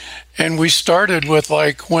yesterday. And we started with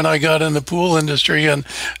when I got in the pool industry in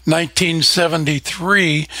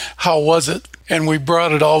 1973, how was it? And we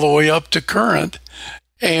brought it all the way up to current.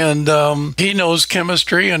 And he knows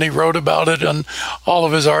chemistry, and he wrote about it in all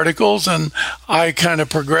of his articles. And I kind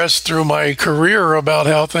of progressed through my career about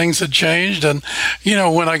how things had changed. And,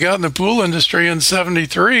 when I got in the pool industry in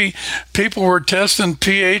 73, people were testing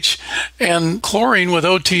pH and chlorine with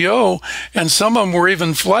OTO, and some of them were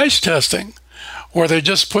even flash testing, where they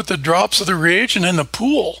just put the drops of the reagent in the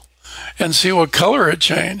pool and see what color it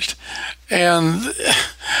changed. And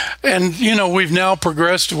we've now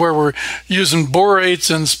progressed to where we're using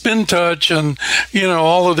borates and spin touch, and,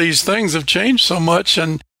 all of these things have changed so much,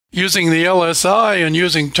 and using the LSI and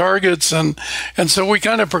using targets. And so we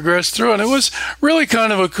kind of progressed through, and it was really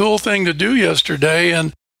kind of a cool thing to do yesterday.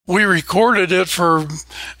 And we recorded it for,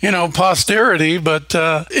 posterity, but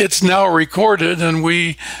it's now recorded, and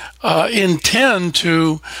we intend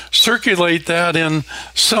to circulate that in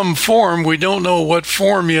some form. We don't know what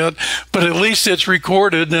form yet, but at least it's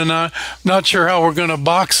recorded, and I'm not sure how we're going to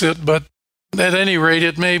box it, but at any rate,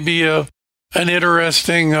 it may be an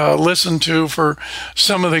interesting listen to for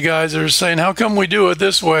some of the guys that are saying, how come we do it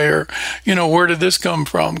this way? Or, where did this come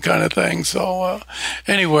from, kind of thing. So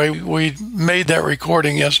anyway, we made that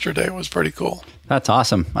recording yesterday. It was pretty cool. That's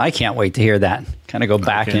awesome. I can't wait to hear that. Kind of go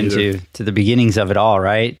back to the beginnings of it all,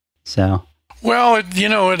 right? So. Well,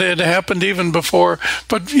 it happened even before,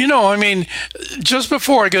 but, just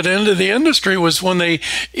before I got into the industry was when they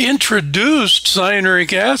introduced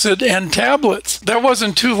cyanuric acid and tablets. That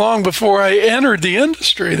wasn't too long before I entered the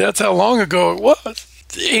industry. That's how long ago it was.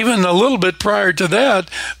 Even a little bit prior to that,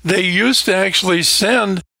 they used to actually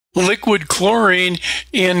send liquid chlorine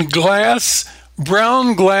in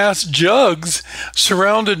brown glass jugs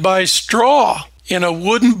surrounded by straw in a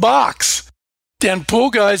wooden box. And pool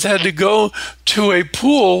guys had to go to a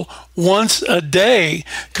pool once a day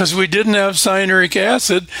because we didn't have cyanuric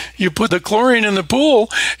acid. You put the chlorine in the pool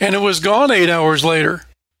and it was gone 8 hours later.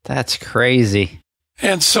 That's crazy.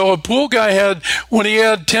 And so a pool guy when he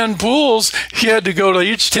had 10 pools, he had to go to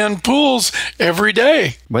each 10 pools every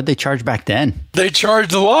day. What'd they charge back then? They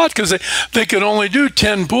charged a lot because they could only do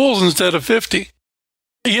 10 pools instead of 50.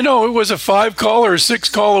 It was a 5-call or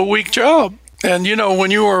 6-call a week job. And,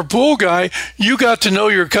 when you were a pool guy, you got to know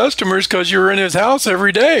your customers because you were in his house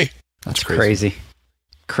every day. That's crazy.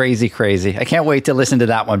 Crazy. I can't wait to listen to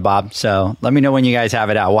that one, Bob. So let me know when you guys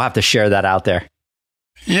have it out. We'll have to share that out there.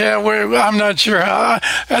 Yeah, I'm not sure how.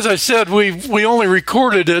 As I said, we only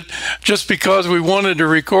recorded it just because we wanted to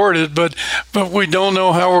record it, but we don't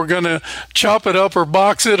know how we're going to chop it up or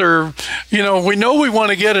box it, or we know we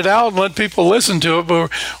want to get it out and let people listen to it,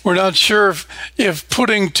 but we're not sure if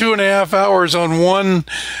putting 2.5 hours on one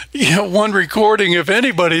recording, if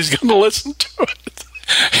anybody's going to listen to it.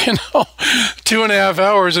 2.5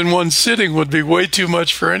 hours in one sitting would be way too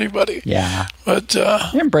much for anybody. Yeah. But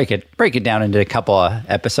and break it down into a couple of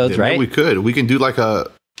episodes, right? We could. We can do like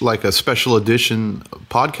a special edition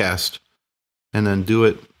podcast and then do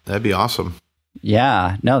it. That'd be awesome.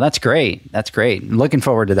 Yeah. No, that's great. I'm looking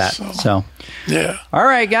forward to that. So yeah. All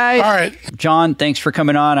right, guys. All right. John, thanks for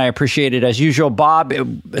coming on. I appreciate it as usual. Bob,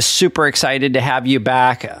 super excited to have you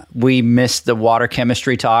back. We missed the water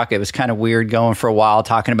chemistry talk. It was kind of weird going for a while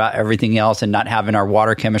talking about everything else and not having our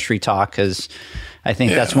water chemistry talk, because I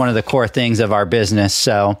think that's one of the core things of our business.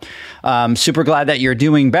 So super glad that you're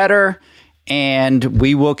doing better. And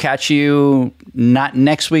we will catch you not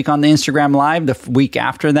next week on the Instagram Live, the week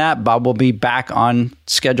after that. Bob will be back on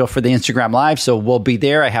schedule for the Instagram Live, so we'll be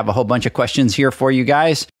there. I have a whole bunch of questions here for you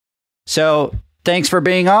guys. So thanks for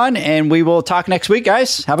being on, and we will talk next week,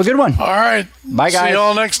 guys. Have a good one. All right. Bye, guys. See you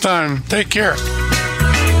all next time. Take care.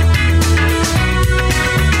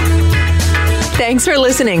 Thanks for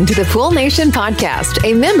listening to the Pool Nation podcast,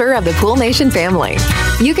 a member of the Pool Nation family.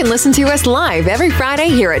 You can listen to us live every Friday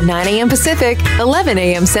here at 9 a.m. Pacific, 11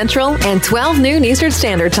 a.m. Central, and 12 noon Eastern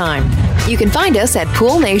Standard Time. You can find us at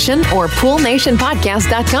Pool Nation or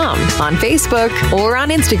PoolNationPodcast.com, on Facebook, or on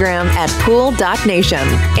Instagram at Pool.Nation.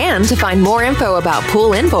 And to find more info about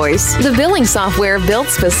Pool Invoice, the billing software built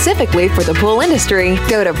specifically for the pool industry,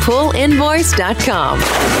 go to PoolInvoice.com.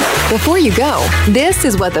 Before you go, this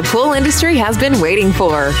is what the pool industry has been waiting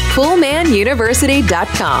for.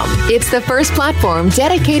 PoolManUniversity.com. It's the first platform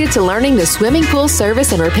dedicated to learning the swimming pool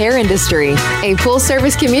service and repair industry. A pool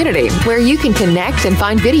service community where you can connect and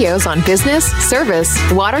find videos on business, service,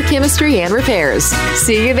 water chemistry, and repairs.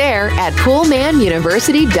 See you there at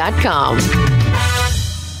PoolManUniversity.com.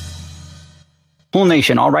 Pool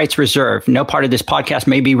Nation, all rights reserved. No part of this podcast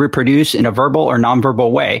may be reproduced in a verbal or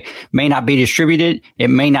nonverbal way. May not be distributed. It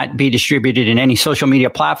may not be distributed in any social media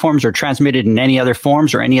platforms or transmitted in any other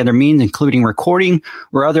forms or any other means, including recording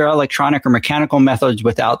or other electronic or mechanical methods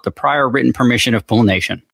without the prior written permission of Pool Nation.